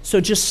 so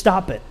just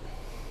stop it.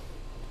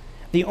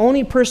 The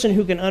only person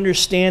who can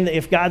understand that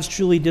if God's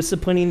truly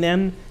disciplining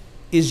them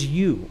is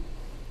you.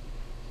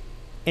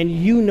 And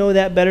you know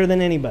that better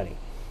than anybody.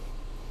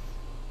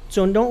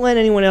 So don't let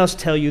anyone else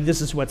tell you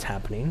this is what's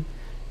happening.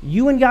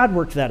 You and God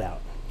work that out.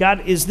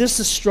 God, is this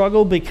a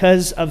struggle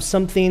because of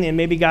something? And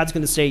maybe God's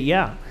going to say,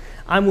 yeah,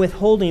 I'm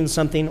withholding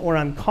something, or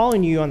I'm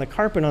calling you on the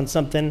carpet on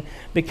something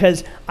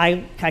because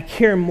I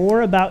care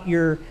more about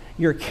your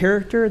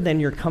character than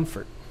your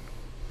comfort.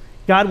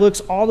 God looks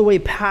all the way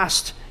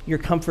past your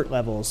comfort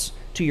levels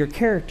to your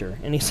character.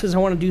 And he says, I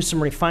want to do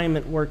some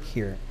refinement work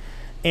here.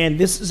 And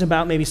this is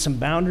about maybe some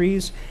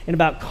boundaries and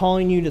about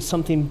calling you to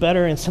something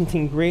better and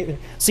something greater.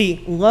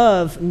 See,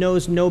 love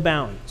knows no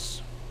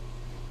bounds,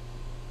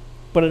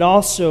 but it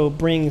also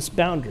brings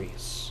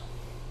boundaries.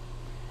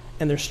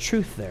 and there's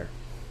truth there.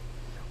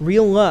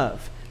 Real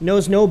love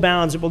knows no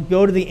bounds. It will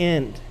go to the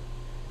end.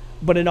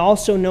 But it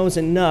also knows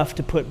enough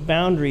to put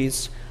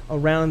boundaries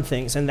around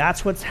things. And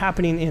that's what's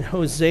happening in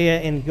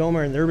Hosea and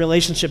Gomer and their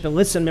relationship. And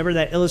listen, remember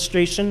that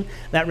illustration?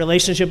 That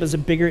relationship is a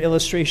bigger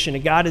illustration.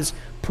 And God is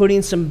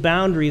putting some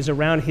boundaries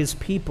around his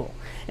people.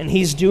 And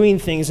he's doing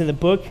things in the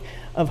book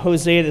of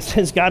Hosea that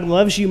says God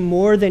loves you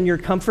more than your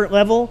comfort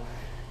level.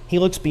 He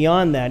looks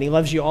beyond that. He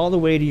loves you all the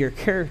way to your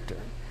character.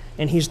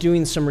 And he's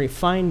doing some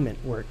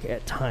refinement work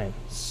at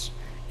times.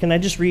 Can I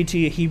just read to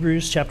you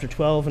Hebrews chapter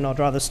 12, and I'll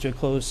draw this to a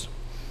close.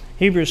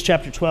 Hebrews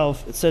chapter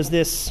 12, it says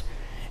this,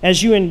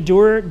 as you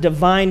endure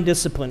divine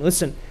discipline.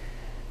 Listen,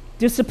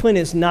 discipline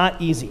is not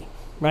easy,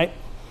 right?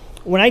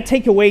 When I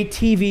take away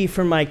TV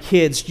from my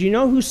kids, do you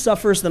know who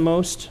suffers the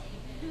most?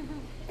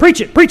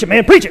 Preach it,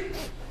 man, preach it.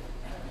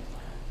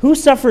 Who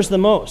suffers the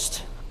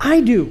most?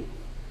 I do.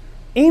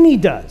 Amy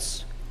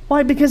does.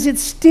 Why? Because it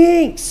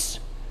stinks.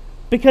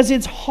 Because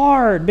it's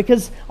hard.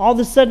 Because all of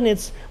a sudden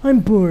it's, I'm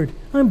bored.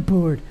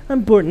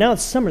 Now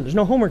it's summer. There's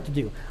no homework to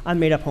do. I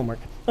made up homework.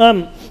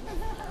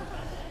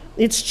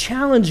 It's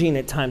challenging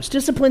at times.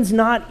 Discipline's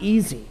not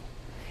easy.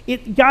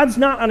 God's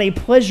not on a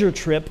pleasure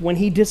trip when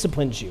he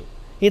disciplines you.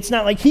 It's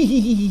not like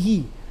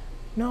he.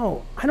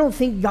 No, I don't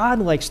think God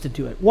likes to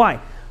do it.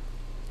 Why?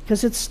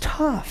 Because it's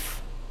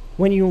tough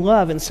when you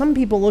love. And some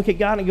people look at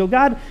God and go,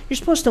 God, you're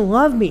supposed to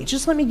love me.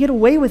 Just let me get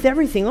away with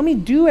everything. Let me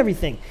do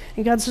everything.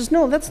 And God says,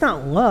 no, that's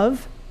not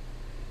love.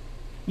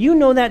 You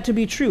know that to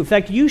be true. In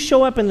fact, you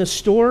show up in the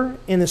store,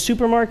 in the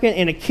supermarket,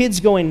 and a kid's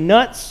going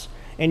nuts,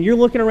 and you're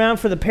looking around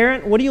for the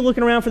parent. What are you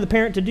looking around for the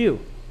parent to do?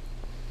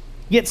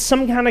 Get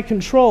some kind of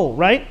control,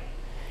 right?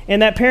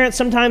 And that parent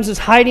sometimes is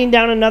hiding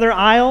down another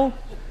aisle,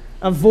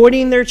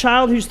 avoiding their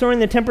child who's throwing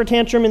the temper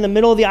tantrum in the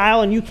middle of the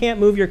aisle, and you can't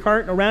move your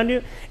cart around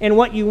you. And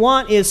what you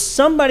want is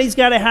somebody's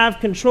got to have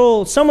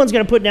control. Someone's got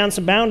to put down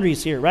some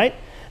boundaries here, right?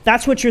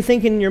 That's what you're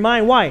thinking in your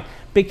mind. Why?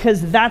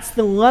 Because that's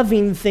the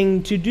loving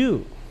thing to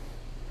do.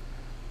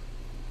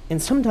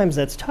 And sometimes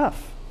that's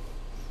tough.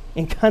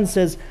 And God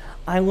says,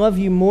 I love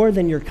you more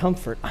than your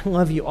comfort. I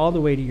love you all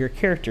the way to your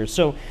character.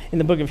 So in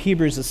the book of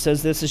Hebrews, it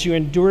says this, as you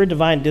endure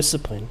divine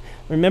discipline,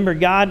 remember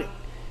God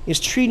is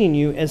treating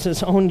you as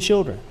his own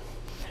children.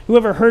 Who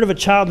ever heard of a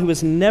child who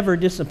was never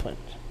disciplined?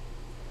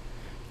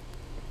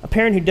 A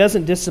parent who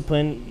doesn't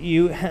discipline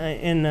you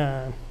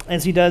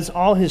as he does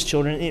all his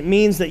children, it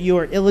means that you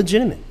are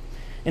illegitimate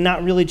and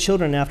not really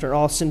children after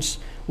all. Since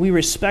we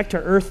respect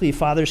our earthly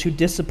fathers who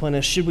discipline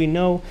us, should we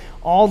know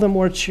all the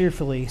more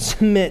cheerfully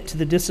submit to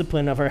the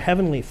discipline of our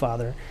heavenly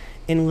Father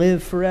and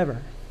live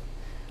forever.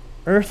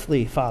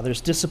 Earthly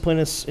fathers discipline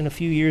us in a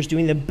few years,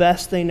 doing the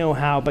best they know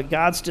how, but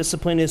God's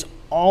discipline is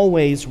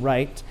always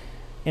right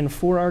and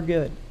for our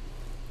good.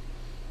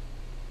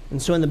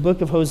 And so in the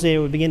book of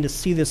Hosea, we begin to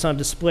see this on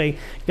display.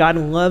 God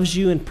loves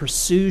you and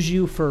pursues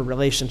you for a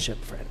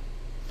relationship, friend.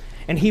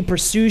 And he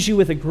pursues you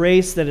with a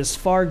grace that is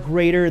far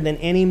greater than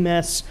any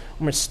mess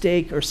or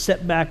mistake or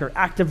setback or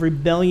act of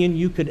rebellion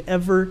you could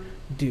ever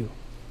do.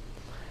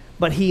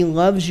 But he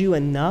loves you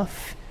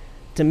enough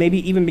to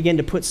maybe even begin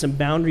to put some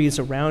boundaries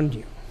around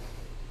you,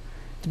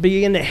 to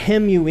begin to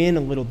hem you in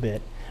a little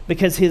bit,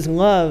 because his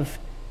love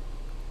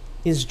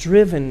is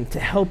driven to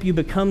help you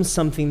become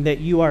something that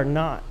you are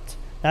not.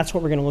 That's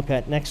what we're going to look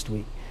at next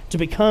week, to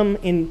become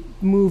and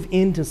move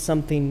into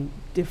something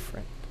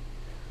different.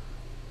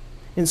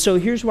 And so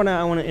here's what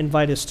I want to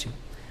invite us to.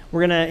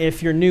 We're going to,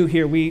 if you're new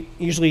here, we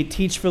usually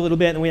teach for a little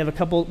bit, and we have a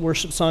couple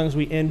worship songs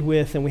we end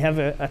with, and we have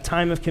a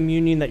time of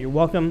communion that you're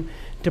welcome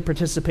to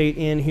participate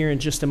in here in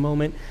just a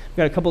moment. We've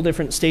got a couple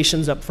different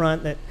stations up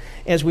front that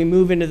as we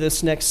move into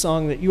this next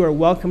song that you are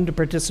welcome to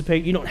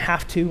participate. You don't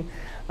have to,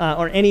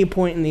 or any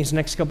point in these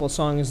next couple of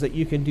songs that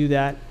you can do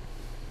that.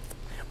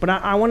 But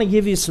I want to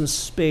give you some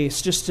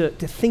space just to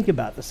think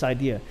about this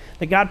idea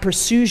that God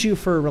pursues you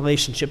for a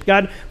relationship.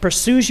 God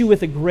pursues you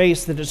with a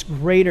grace that is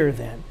greater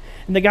than.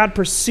 And that God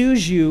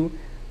pursues you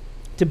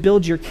to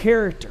build your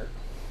character,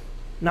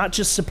 not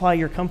just supply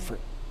your comfort.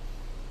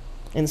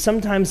 And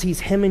sometimes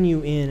he's hemming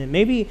you in. And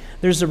maybe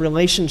there's a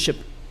relationship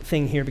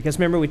thing here, because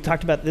remember we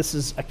talked about this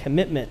as a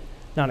commitment,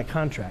 not a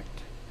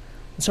contract.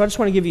 And so I just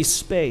want to give you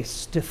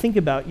space to think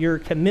about your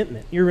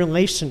commitment, your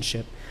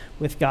relationship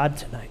with God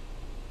tonight.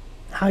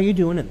 How are you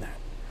doing in that?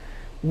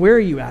 Where are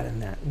you at in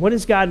that? What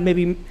is God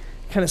maybe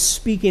kind of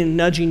speaking and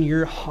nudging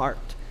your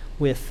heart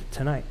with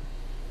tonight?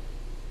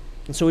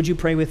 And so would you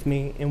pray with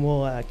me, and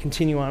we'll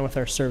continue on with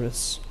our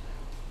service.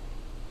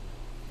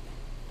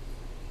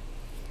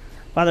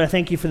 Father, I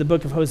thank you for the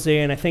book of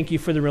Hosea, and I thank you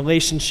for the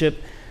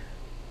relationship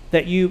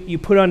that you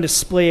put on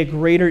display, a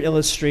greater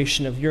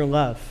illustration of your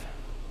love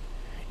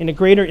and a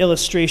greater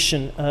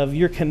illustration of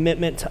your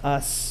commitment to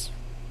us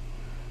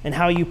and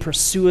how you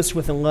pursue us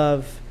with a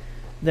love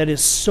that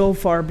is so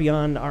far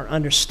beyond our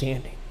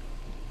understanding.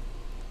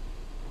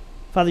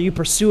 Father, you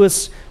pursue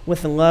us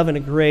with a love and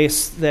a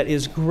grace that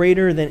is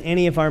greater than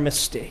any of our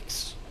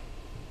mistakes.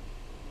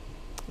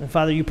 And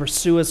Father, you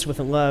pursue us with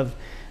a love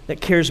that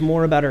cares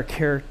more about our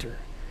character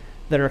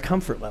than our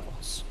comfort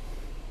levels.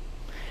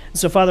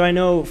 So, Father, I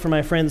know for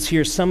my friends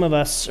here, some of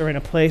us are in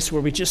a place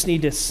where we just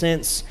need to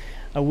sense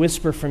a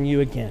whisper from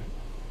you again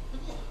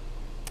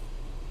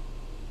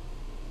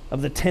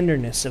of the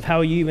tenderness of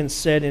how you even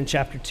said in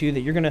chapter 2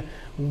 that you're going to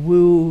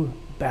woo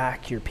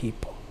back your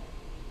people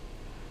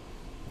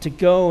to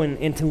go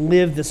and to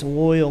live this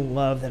loyal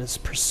love that is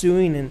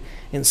pursuing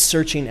and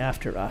searching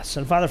after us.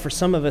 And Father, for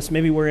some of us,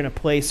 maybe we're in a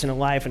place in a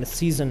life, in a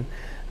season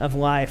of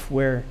life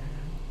where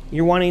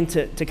you're wanting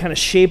to kind of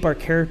shape our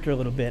character a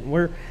little bit. And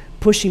we're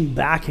pushing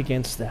back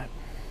against that,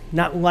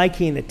 not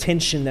liking the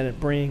tension that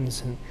it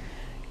brings. And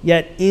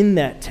yet in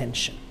that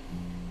tension,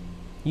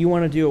 you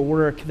want to do a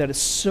work that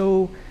is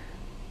so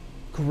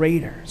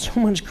greater, so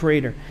much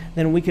greater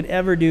than we could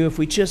ever do if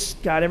we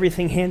just got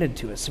everything handed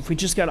to us, if we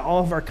just got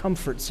all of our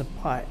comforts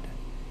supplied.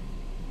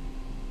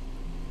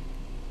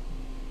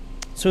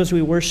 So as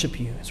we worship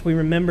you, as we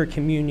remember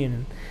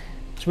communion,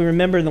 as we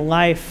remember the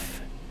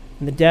life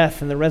and the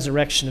death and the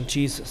resurrection of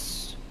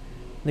Jesus,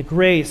 the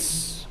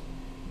grace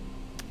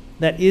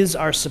that is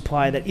our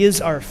supply, that is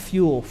our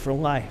fuel for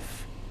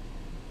life,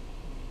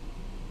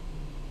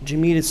 would you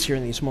meet us here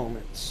in these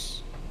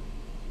moments?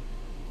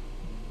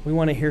 We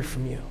want to hear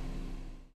from you.